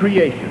in the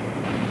creation.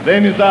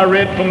 Then as I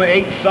read from the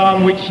 8th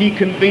Psalm, which he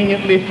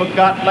conveniently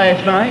forgot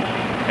last night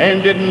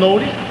and didn't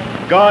notice,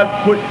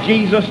 God put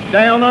Jesus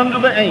down under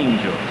the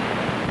angels.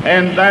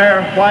 And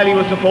there, while he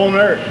was upon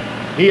earth,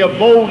 he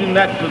abode in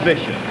that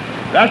position.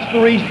 That's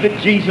the reason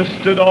that Jesus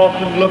stood off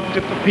and looked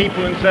at the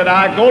people and said,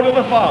 I go to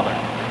the Father,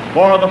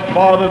 for the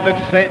Father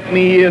that sent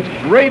me is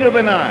greater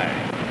than I.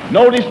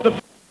 Notice the